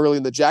 early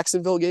in the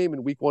Jacksonville game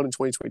in week 1 in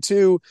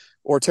 2022,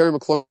 or Terry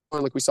McLaurin,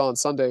 like we saw on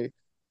Sunday,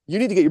 you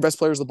need to get your best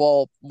players the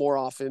ball more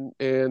often.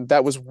 And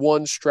that was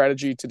one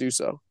strategy to do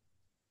so.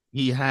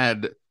 He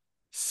had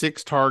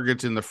 6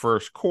 targets in the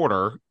first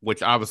quarter,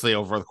 which obviously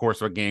over the course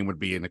of a game would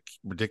be a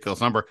ridiculous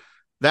number.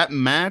 That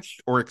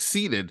matched or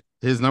exceeded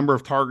his number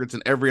of targets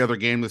in every other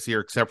game this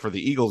year, except for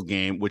the Eagles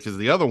game, which is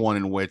the other one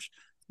in which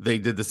they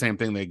did the same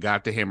thing. They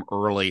got to him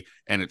early,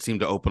 and it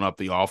seemed to open up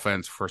the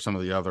offense for some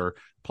of the other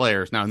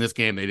players. Now, in this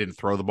game, they didn't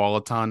throw the ball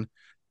a ton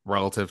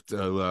relative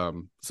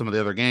to some of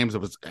the other games. It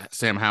was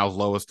Sam Howell's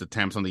lowest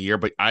attempts on the year,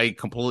 but I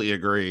completely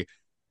agree.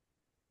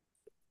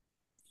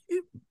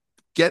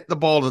 Get the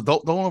ball.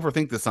 Don't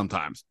overthink this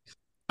sometimes.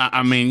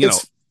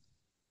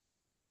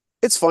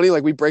 It's funny,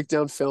 like we break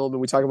down film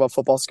and we talk about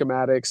football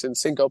schematics and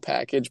Cinco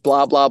package,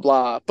 blah, blah,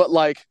 blah. But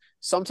like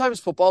sometimes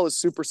football is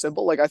super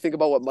simple. Like I think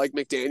about what Mike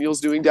McDaniel's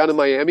doing down in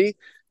Miami.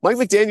 Mike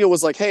McDaniel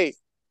was like, hey,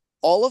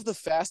 all of the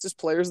fastest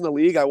players in the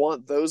league, I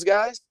want those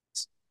guys.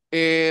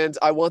 And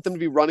I want them to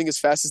be running as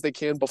fast as they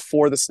can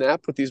before the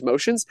snap with these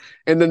motions.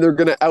 And then they're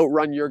going to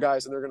outrun your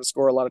guys and they're going to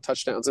score a lot of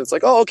touchdowns. And it's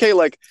like, oh, okay.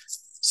 Like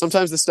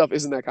sometimes this stuff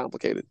isn't that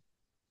complicated.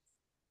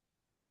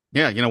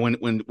 Yeah,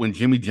 when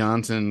Jimmy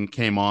Johnson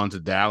came on to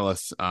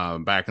Dallas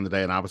back in the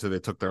day, and obviously they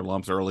took their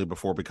lumps early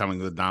before becoming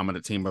the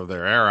dominant team of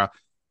their era,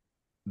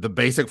 the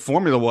basic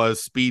formula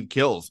was speed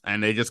kills,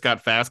 and they just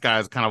got fast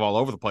guys kind of all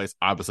over the place.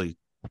 Obviously,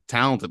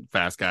 talented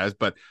fast guys,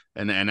 but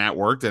and that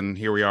worked, and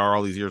here we are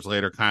all these years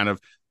later, kind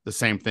of the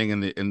same thing.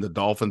 In the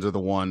Dolphins are the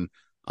one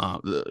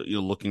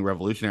looking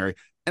revolutionary.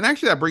 And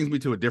actually, that brings me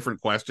to a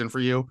different question for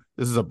you.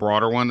 This is a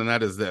broader one, and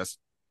that is this: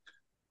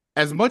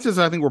 as much as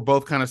I think we're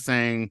both kind of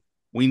saying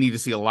we need to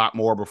see a lot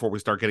more before we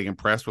start getting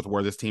impressed with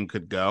where this team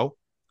could go,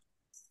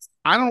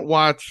 I don't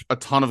watch a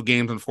ton of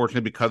games,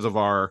 unfortunately, because of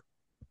our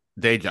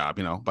day job.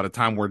 By the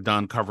time we're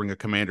done covering a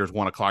Commanders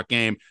 1:00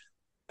 game,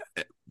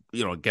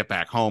 get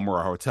back home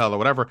or a hotel or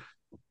whatever,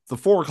 the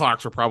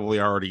 4:00s are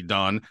probably already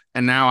done.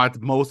 And now at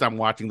most I'm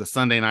watching the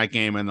Sunday night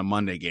game and the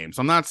Monday game.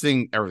 So I'm not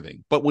seeing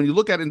everything. But when you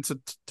look at it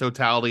into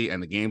totality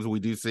and the games we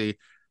do see,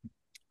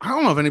 I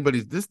don't know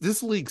if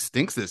this league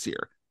stinks this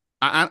year.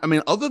 I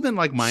mean, other than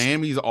like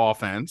Miami's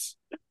offense,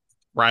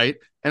 right?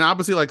 And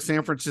obviously like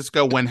San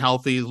Francisco, when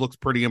healthy, looks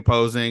pretty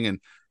imposing. And,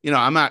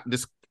 I'm not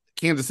just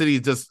Kansas City,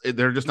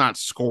 they're just not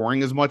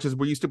scoring as much as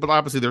we're used to, but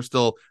obviously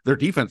their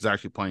defense is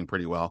actually playing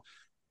pretty well.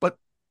 But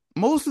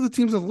most of the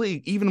teams in the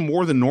league, even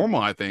more than normal,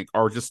 I think,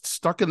 are just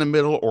stuck in the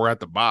middle or at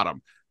the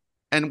bottom.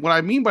 And what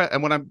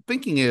I'm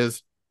thinking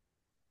is,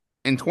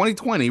 in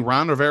 2020,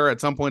 Ron Rivera at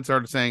some point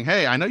started saying,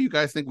 hey, I know you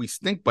guys think we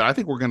stink, but I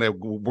think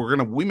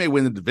we may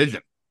win the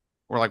division.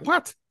 We're like,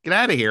 what? Get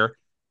out of here.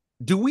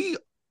 Do we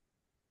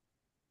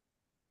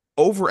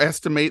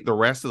overestimate the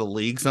rest of the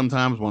league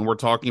sometimes when we're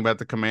talking about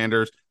the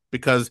Commanders?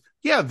 Because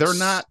yeah, they're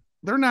not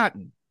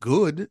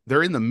good.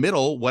 They're in the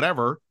middle,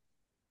 whatever.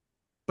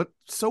 But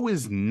so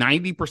is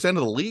 90% of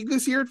the league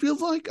this year, it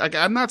feels like.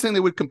 I'm not saying they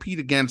would compete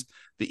against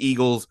the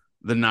Eagles,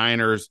 the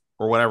Niners,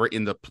 or whatever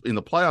in the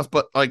playoffs,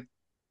 but like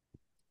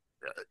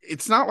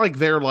it's not like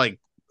they're like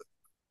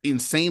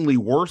insanely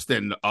worse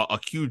than a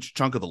huge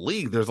chunk of the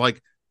league. There's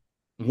like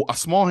a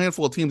small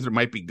handful of teams that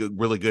might be good,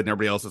 really good, and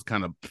everybody else is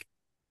kind of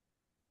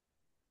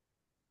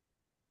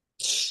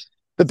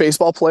The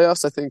baseball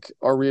playoffs, I think,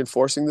 are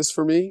reinforcing this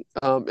for me.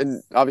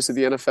 And obviously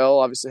the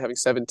NFL, obviously having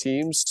 7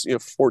 teams,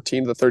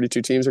 14 of the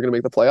 32 teams are going to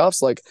make the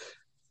playoffs. Like,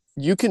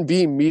 you can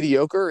be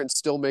mediocre and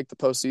still make the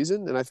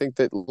postseason. And I think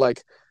that,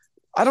 like,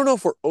 I don't know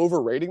if we're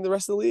overrating the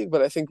rest of the league,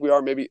 but I think we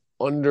are maybe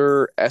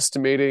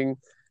underestimating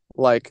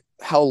like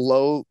how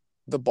low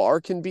the bar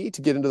can be to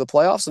get into the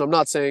playoffs. And I'm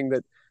not saying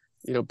that,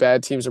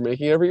 bad teams are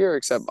making it every year,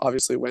 except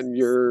obviously when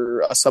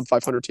you're a sub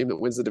 500 team that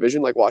wins the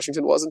division like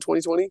Washington was in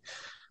 2020.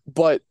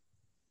 But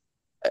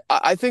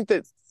I think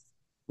that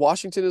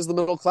Washington is the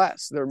middle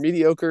class. They're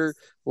mediocre.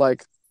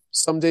 Like,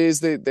 some days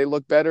they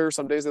look better,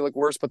 some days they look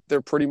worse, but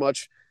they're pretty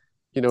much,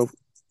 you know,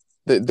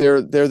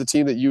 they're the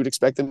team that you would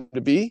expect them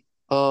to be.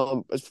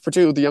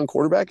 Particularly with the young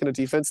quarterback and a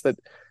defense that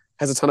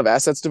has a ton of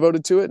assets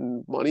devoted to it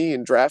and money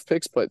and draft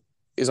picks, but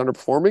is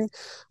underperforming.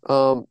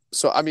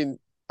 So I mean,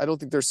 I don't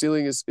think their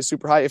ceiling is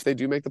super high. If they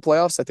do make the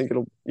playoffs, I think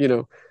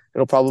it'll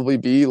probably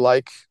be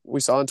like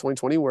we saw in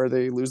 2020 where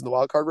they lose in the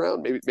wild card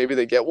round. Maybe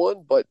they get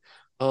one, but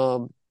I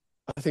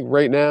think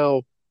right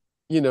now,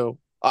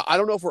 I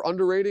don't know if we're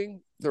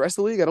underrating the rest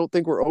of the league. I don't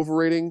think we're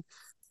overrating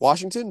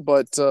Washington,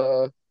 but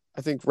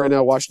I think right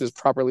now Washington is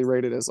properly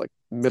rated as like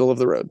middle of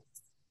the road.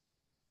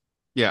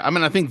 Yeah, I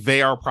mean, I think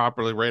they are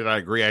properly rated. I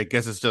agree. I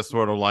guess it's just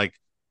sort of like,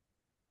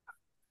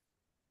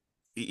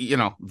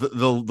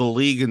 the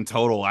league in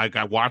total. I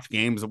watch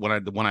games when I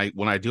do.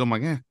 I'm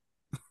like,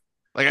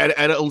 like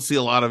I don't see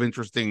a lot of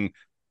interesting.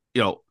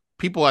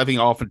 People I think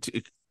often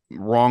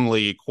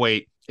wrongly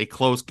equate a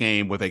close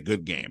game with a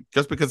good game.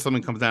 Just because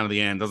something comes down to the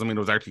end doesn't mean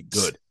it was actually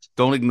good.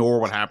 Don't ignore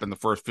what happened the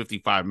first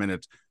 55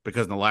 minutes,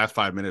 because in the last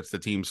 5 minutes the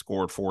team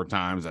scored 4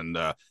 times and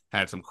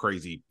had some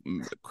crazy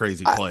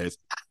plays.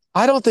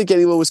 I don't think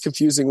anyone was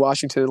confusing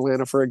Washington and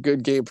Atlanta for a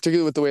good game,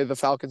 particularly with the way the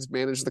Falcons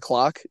managed the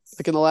clock,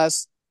 like in the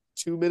last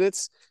 2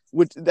 minutes.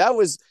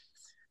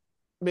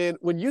 Man,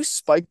 when you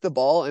spike the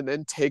ball and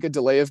then take a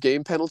delay of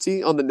game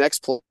penalty on the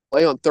next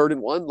play on 3rd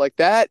and 1, like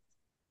that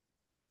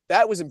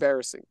was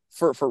embarrassing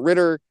for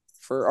Ritter,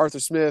 for Arthur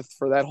Smith,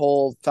 for that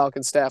whole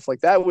Falcon staff. Like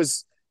that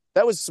was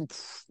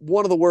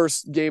one of the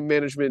worst game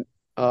management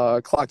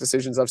clock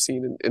decisions I've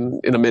seen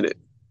in a minute.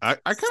 I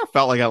kind of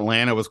felt like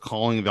Atlanta was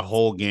calling the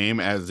whole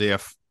game as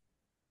if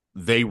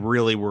they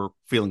really were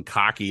feeling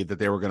cocky that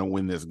they were going to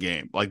win this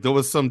game. Like there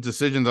was some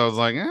decisions I was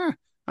like,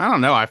 I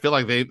don't know. I feel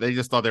like they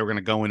just thought they were going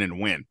to go in and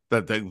win.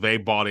 That they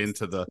bought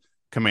into the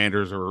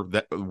Commanders, or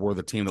that were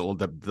the team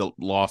that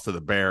lost to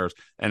the Bears,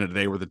 and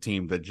they were the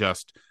team that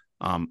just,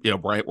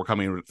 right, we're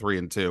coming in at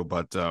 3-2.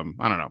 But I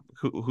don't know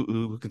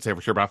who can say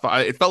for sure. But I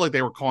thought it felt like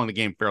they were calling the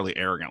game fairly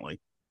arrogantly.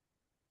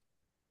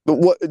 But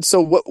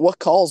what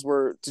calls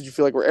did you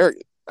feel like were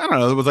arrogant? I don't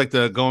know. It was like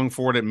the going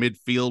forward at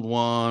midfield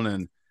one,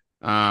 and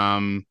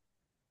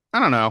I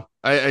don't know.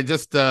 I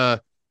just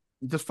felt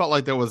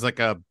like there was like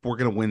a we're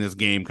gonna win this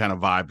game kind of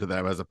vibe to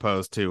them, as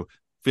opposed to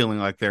feeling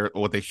like they're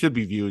what they should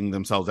be viewing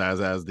themselves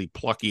as the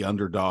plucky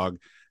underdog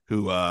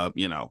who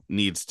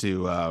needs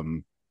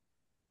to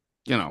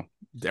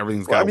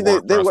everything's got. I mean,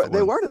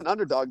 they weren't an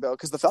underdog though,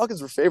 because the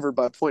Falcons were favored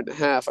by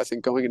 1.5, I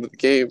think, going into the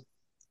game.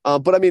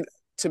 But I mean,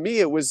 to me,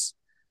 it was.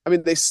 I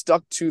mean, they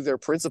stuck to their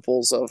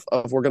principles of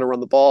we're going to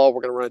run the ball,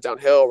 we're going to run it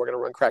downhill, we're going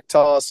to run crack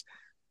toss.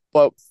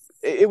 But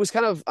it was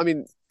kind of, I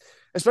mean,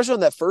 especially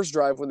on that first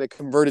drive when they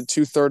converted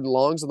 2 3rd and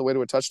longs on the way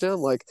to a touchdown,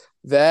 like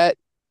that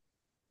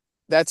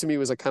to me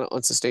was like kind of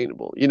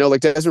unsustainable.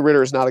 Like Desmond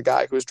Ritter is not a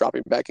guy who is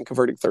dropping back and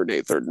converting 3rd and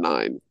 8, 3rd and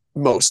 9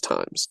 most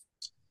times.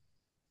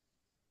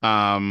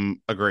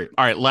 Agree.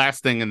 All right,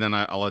 last thing, and then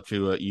I'll let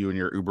you and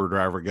your Uber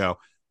driver go.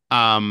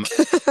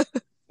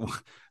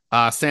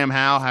 Sam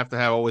Howell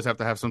always have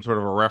to have some sort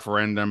of a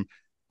referendum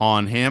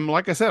on him.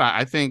 Like I said,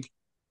 I think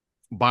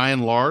by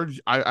and large,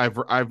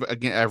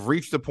 I've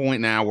reached the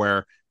point now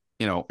where,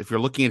 if you're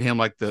looking at him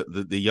like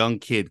the young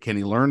kid, can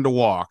he learn to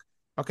walk?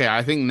 Okay,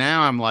 I think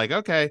now I'm like,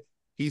 okay,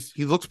 he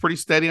looks pretty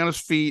steady on his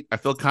feet. I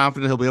feel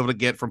confident he'll be able to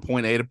get from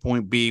point A to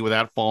point B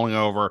without falling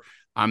over.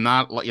 I'm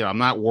not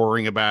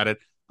worrying about it.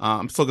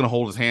 I'm still going to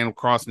hold his hand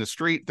crossing the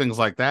street, things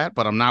like that,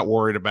 but I'm not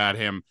worried about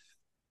him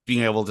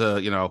being able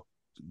to,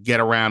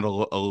 get around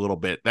a little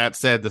bit. That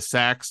said, the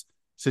sacks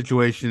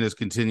situation is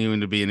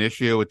continuing to be an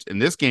issue. It's in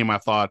this game, I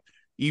thought,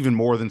 even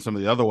more than some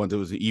of the other ones, it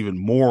was even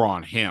more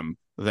on him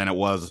than it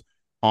was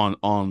on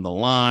the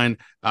line.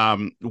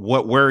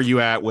 Where are you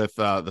at with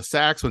the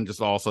sacks and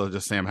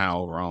just Sam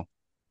Howell overall?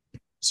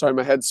 Sorry,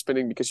 my head's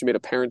spinning because you made a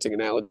parenting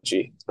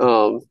analogy.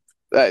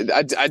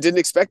 I didn't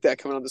expect that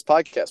coming on this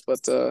podcast,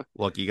 but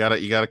look, you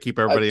gotta keep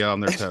everybody on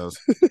their toes.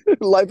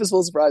 Life is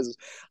full of surprises.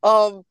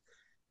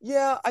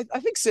 Yeah, I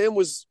think Sam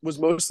was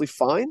mostly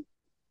fine.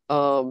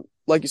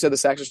 Like you said, the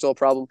sacks are still a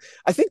problem.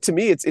 I think to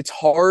me, it's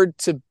hard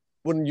to,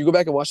 when you go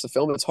back and watch the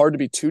film, it's hard to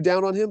be too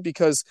down on him,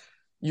 because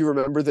you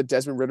remember that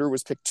Desmond Ritter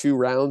was picked 2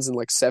 rounds and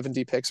like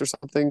 70 picks or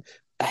something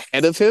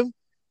ahead of him,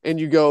 and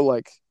you go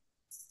like,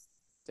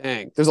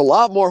 dang, there's a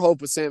lot more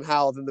hope with Sam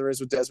Howell than there is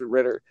with Desmond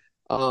Ritter.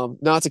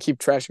 Not to keep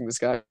trashing this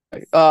guy,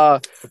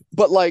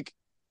 but like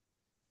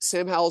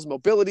Sam Howell's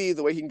mobility,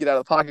 the way he can get out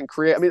of the pocket and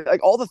create, I mean,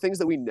 like all the things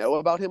that we know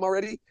about him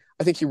already,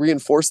 I think he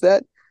reinforced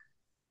that.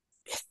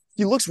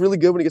 he looks really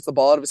good when he gets the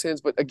ball out of his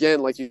hands. But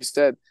again, like you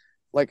said,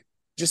 like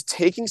just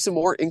taking some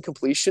more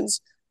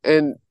incompletions,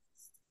 and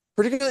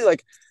particularly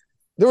like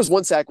there was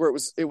one sack where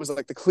it was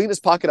like the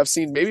cleanest pocket I've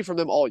seen maybe from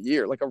them all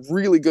year, like a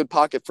really good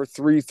pocket for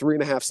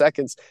 3.5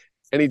 seconds.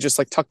 And he just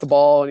like tucked the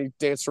ball and he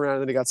danced around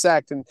and then he got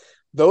sacked. And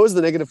those are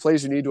the negative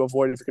plays you need to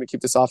avoid if you're going to keep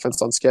this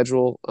offense on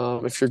schedule,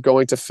 if you're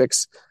going to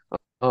fix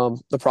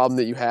the problem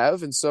that you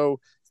have. And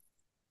so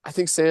I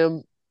think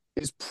Sam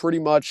is pretty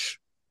much,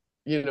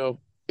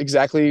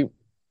 exactly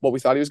what we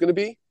thought he was going to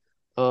be.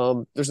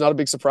 There's not a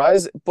big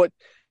surprise. But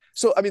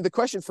so, I mean, the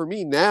question for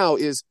me now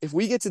is if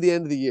we get to the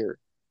end of the year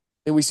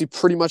and we see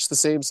pretty much the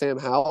same Sam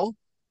Howell,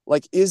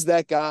 like, is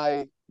that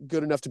guy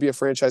good enough to be a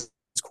franchise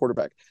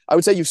quarterback? I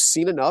would say you've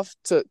seen enough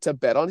to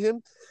bet on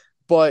him,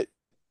 but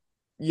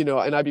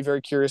and I'd be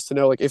very curious to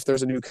know, like, if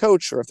there's a new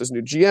coach or if there's a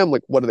new GM,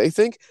 like, what do they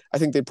think? I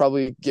think they'd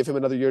probably give him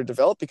another year to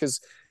develop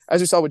because,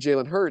 as we saw with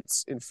Jalen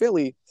Hurts in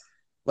Philly,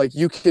 like,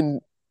 you can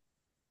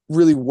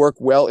really work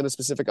well in a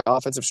specific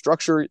offensive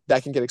structure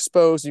that can get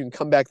exposed. You can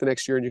come back the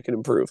next year and you can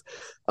improve.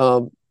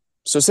 So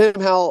Sam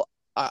Howell,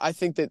 I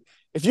think that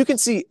if you can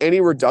see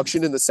any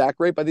reduction in the sack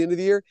rate by the end of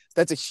the year,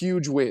 that's a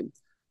huge win.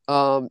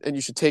 And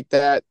you should take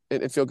that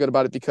and feel good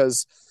about it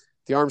because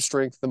the arm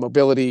strength, the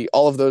mobility,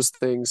 all of those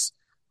things,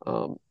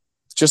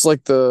 just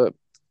like the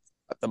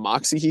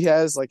moxie he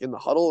has, like in the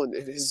huddle, and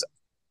his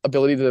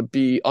ability to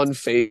be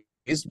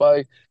unfazed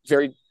by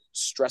very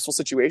stressful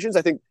situations,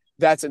 I think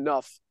that's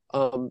enough.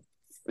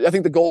 I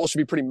think the goal should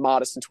be pretty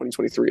modest in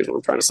 2023 is what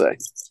I'm trying to say.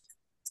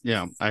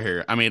 Yeah, I hear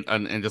you. I mean,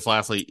 and just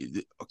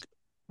lastly,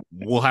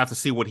 we'll have to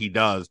see what he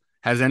does.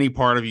 Has any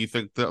part of you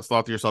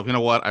thought to yourself, you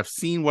know what, I've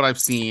seen what I've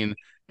seen,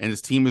 and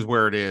his team is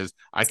where it is.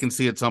 I can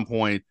see at some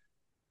point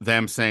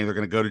them saying they're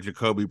going to go to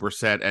Jacoby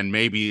Brissett, and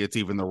maybe it's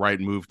even the right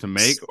move to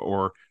make,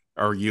 or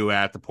are you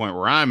at the point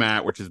where I'm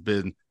at, which has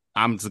been,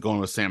 I'm just going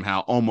with Sam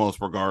Howell almost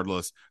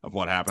regardless of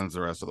what happens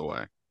the rest of the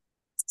way?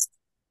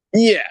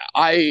 Yeah,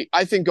 I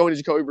think going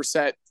to Jacoby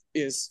Brissett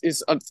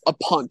is a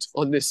punt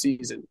on this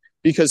season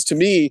because to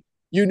me,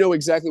 you know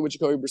exactly what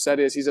Jacoby Brissett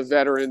is. He's a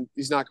veteran.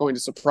 He's not going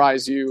to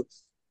surprise you.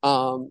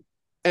 And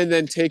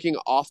then taking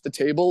off the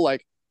table,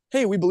 like,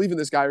 hey, we believe in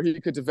this guy or he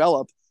could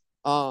develop,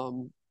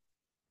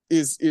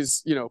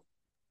 is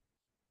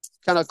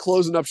kind of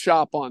closing up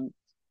shop on,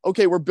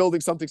 okay, we're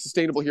building something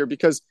sustainable here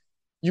because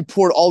you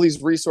poured all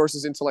these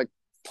resources into like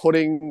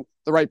putting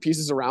the right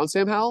pieces around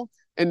Sam Howell.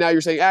 And now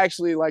you're saying,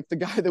 actually, like the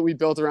guy that we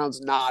built around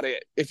is not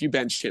it if you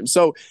bench him.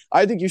 So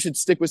I think you should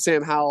stick with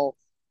Sam Howell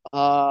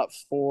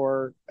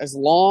for as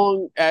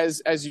long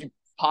as you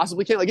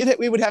possibly can. Like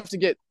we would have to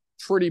get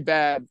pretty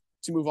bad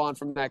to move on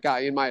from that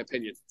guy, in my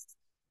opinion.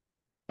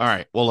 All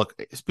right. Well, look,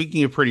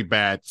 speaking of pretty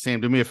bad, Sam,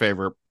 do me a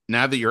favor.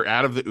 Now that you're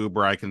out of the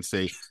Uber, I can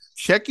see,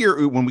 check your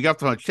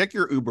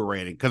Uber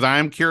rating, because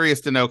I'm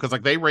curious to know, because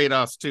like they rate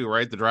us too,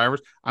 right? The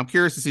drivers. I'm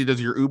curious to see,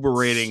 does your Uber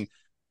rating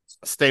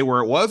stay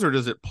where it was, or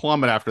does it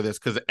plummet after this?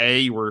 Because A,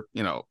 you were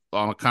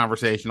on a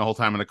conversation the whole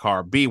time in the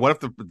car. B, what if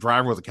the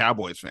driver was a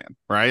Cowboys fan,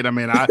 right? I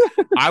mean,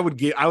 I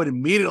would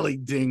immediately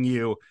ding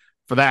you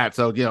for that.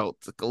 So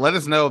let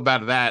us know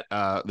about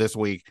that this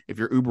week if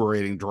your Uber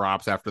rating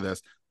drops after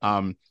this.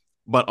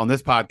 But on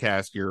this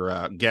podcast,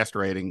 your guest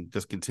rating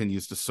just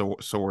continues to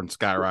soar and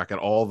skyrocket.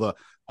 All the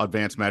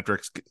advanced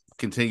metrics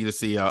continue to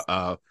see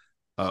a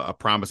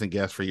promising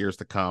guest for years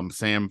to come.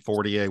 Sam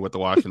Fortier with the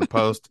Washington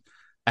Post.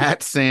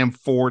 At Sam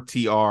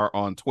Fortier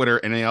on Twitter.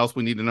 Anything else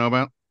we need to know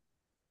about?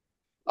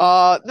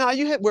 No,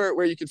 you hit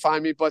where you can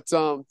find me, but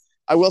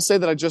I will say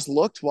that I just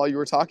looked while you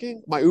were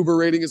talking. My Uber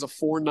rating is a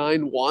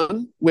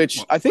 4.91,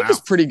 which I think is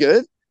pretty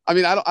good. I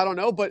mean, I don't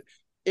know, but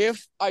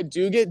if I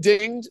do get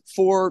dinged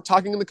for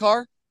talking in the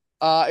car,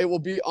 it will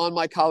be on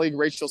my colleague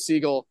Rachel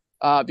Siegel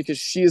because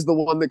she is the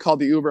one that called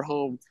the Uber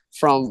home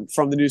from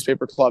the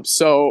newspaper club.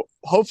 So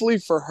hopefully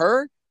for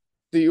her,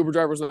 the Uber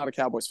driver is not a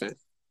Cowboys fan.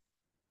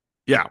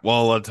 Yeah,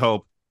 well, let's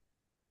hope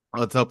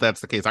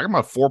that's the case. I got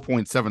my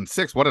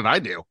 4.76. What did I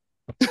do?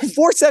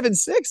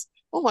 4.76.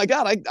 Oh my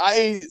God.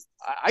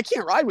 I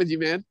can't ride with you,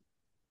 man.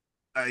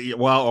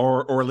 Well,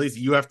 or at least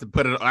you have to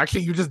put it.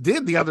 Actually, you just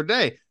did the other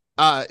day.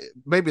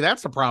 Maybe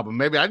that's the problem.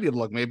 Maybe I need to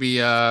look. Maybe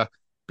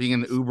being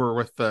in the Uber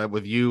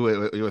with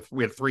you,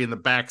 we had three in the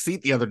back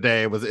seat the other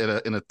day. It was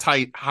in a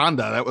tight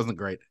Honda. That wasn't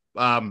great.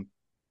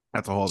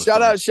 That's a whole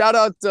other shout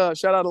out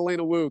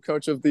Elena Wu,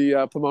 coach of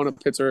the Pomona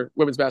Pitzer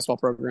women's basketball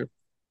program.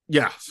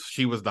 Yeah,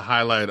 she was the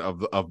highlight of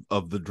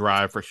the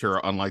drive for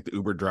sure, unlike the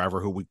Uber driver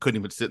who we couldn't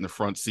even sit in the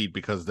front seat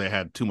because they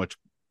had too much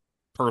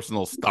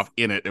personal stuff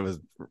in it. It was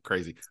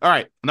crazy. All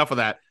right, enough of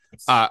that.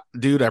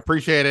 Dude, I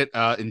appreciate it.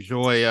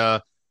 Enjoy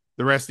the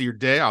rest of your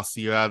day. I'll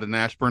see you out in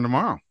Ashburn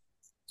tomorrow.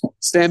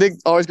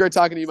 Standig, always great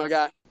talking to you, my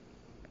guy.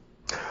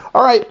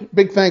 All right,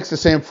 big thanks to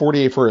Sam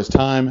Fortier for his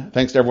time.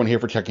 Thanks to everyone here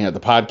for checking out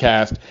the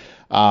podcast.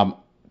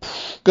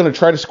 Going to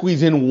try to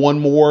squeeze in one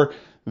more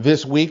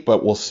this week,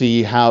 but we'll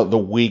see how the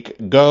week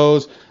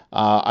goes.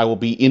 I will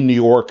be in New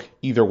York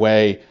either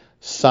way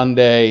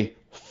Sunday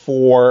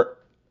for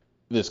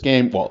this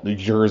game. Well, New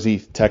Jersey,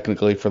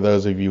 technically, for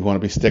those of you who want to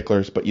be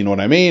sticklers, but you know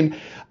what I mean.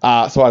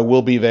 So I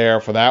will be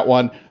there for that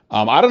one.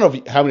 I don't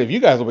know how many of you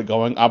guys will be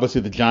going.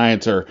 Obviously, the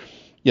Giants are,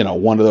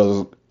 one of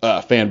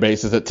those fan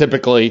bases that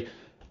typically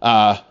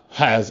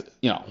has,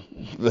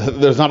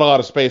 there's not a lot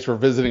of space for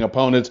visiting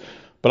opponents,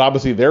 but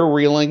obviously they're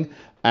reeling,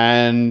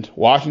 and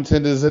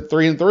Washington is at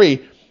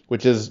 3-3,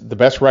 which is the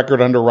best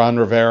record under Ron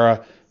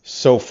Rivera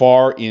so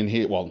far in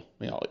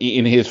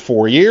his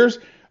 4 years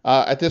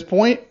at this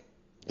point.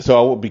 So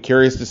I would be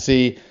curious to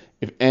see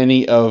if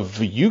any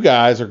of you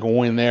guys are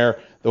going there.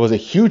 There was a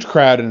huge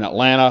crowd in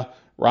Atlanta.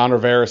 Ron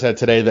Rivera said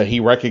today that he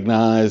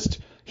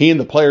and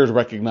the players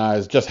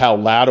recognized just how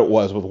loud it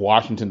was with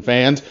Washington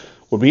fans.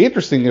 Would be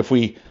interesting if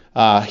we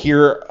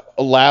hear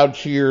loud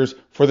cheers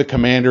for the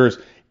Commanders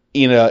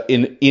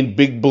in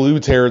Big Blue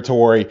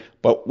territory,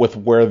 but with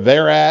where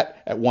they're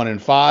at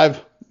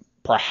 1-5,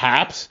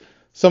 perhaps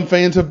some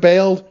fans have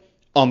bailed.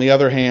 On the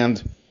other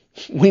hand,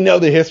 we know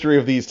the history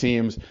of these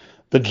teams.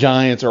 The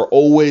Giants are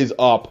always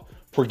up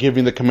for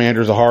giving the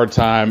Commanders a hard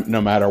time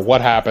no matter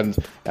what happens,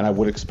 and I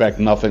would expect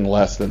nothing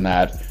less than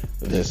that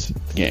this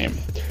game.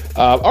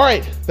 All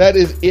right, that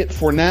is it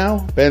for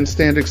now. Ben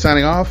Standig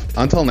signing off.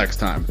 Until next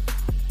time.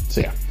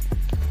 See ya.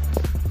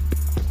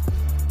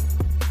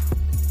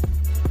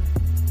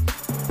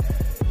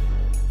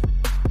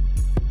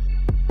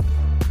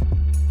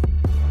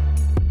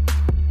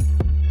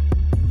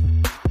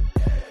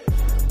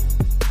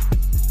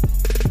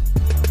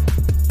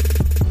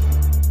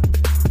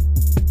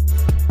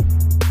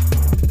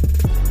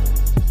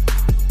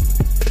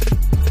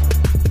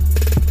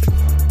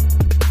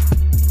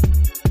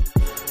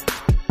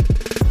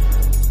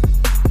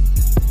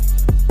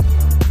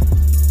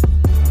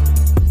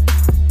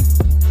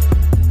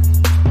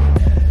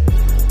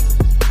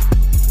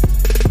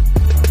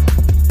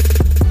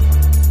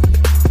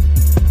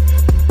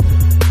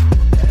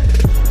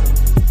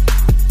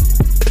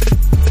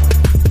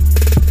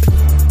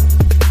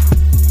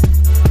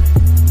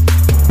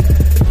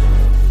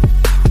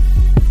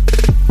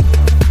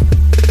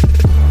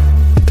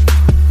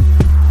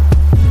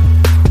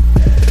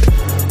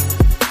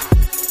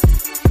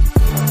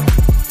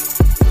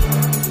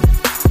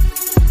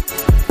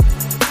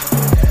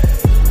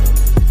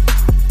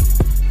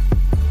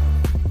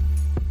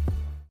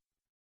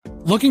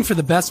 Looking for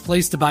the best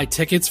place to buy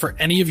tickets for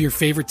any of your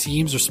favorite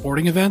teams or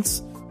sporting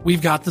events?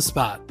 We've got the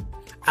spot.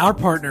 Our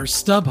partner,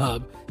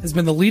 StubHub, has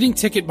been the leading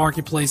ticket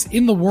marketplace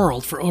in the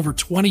world for over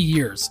 20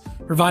 years,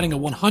 providing a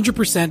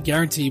 100%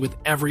 guarantee with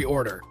every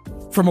order.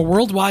 From a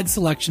worldwide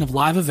selection of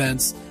live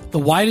events, the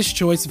widest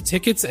choice of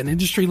tickets, and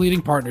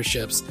industry-leading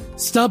partnerships,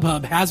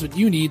 StubHub has what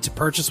you need to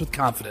purchase with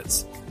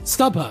confidence.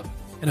 StubHub,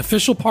 an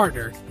official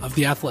partner of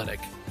The Athletic.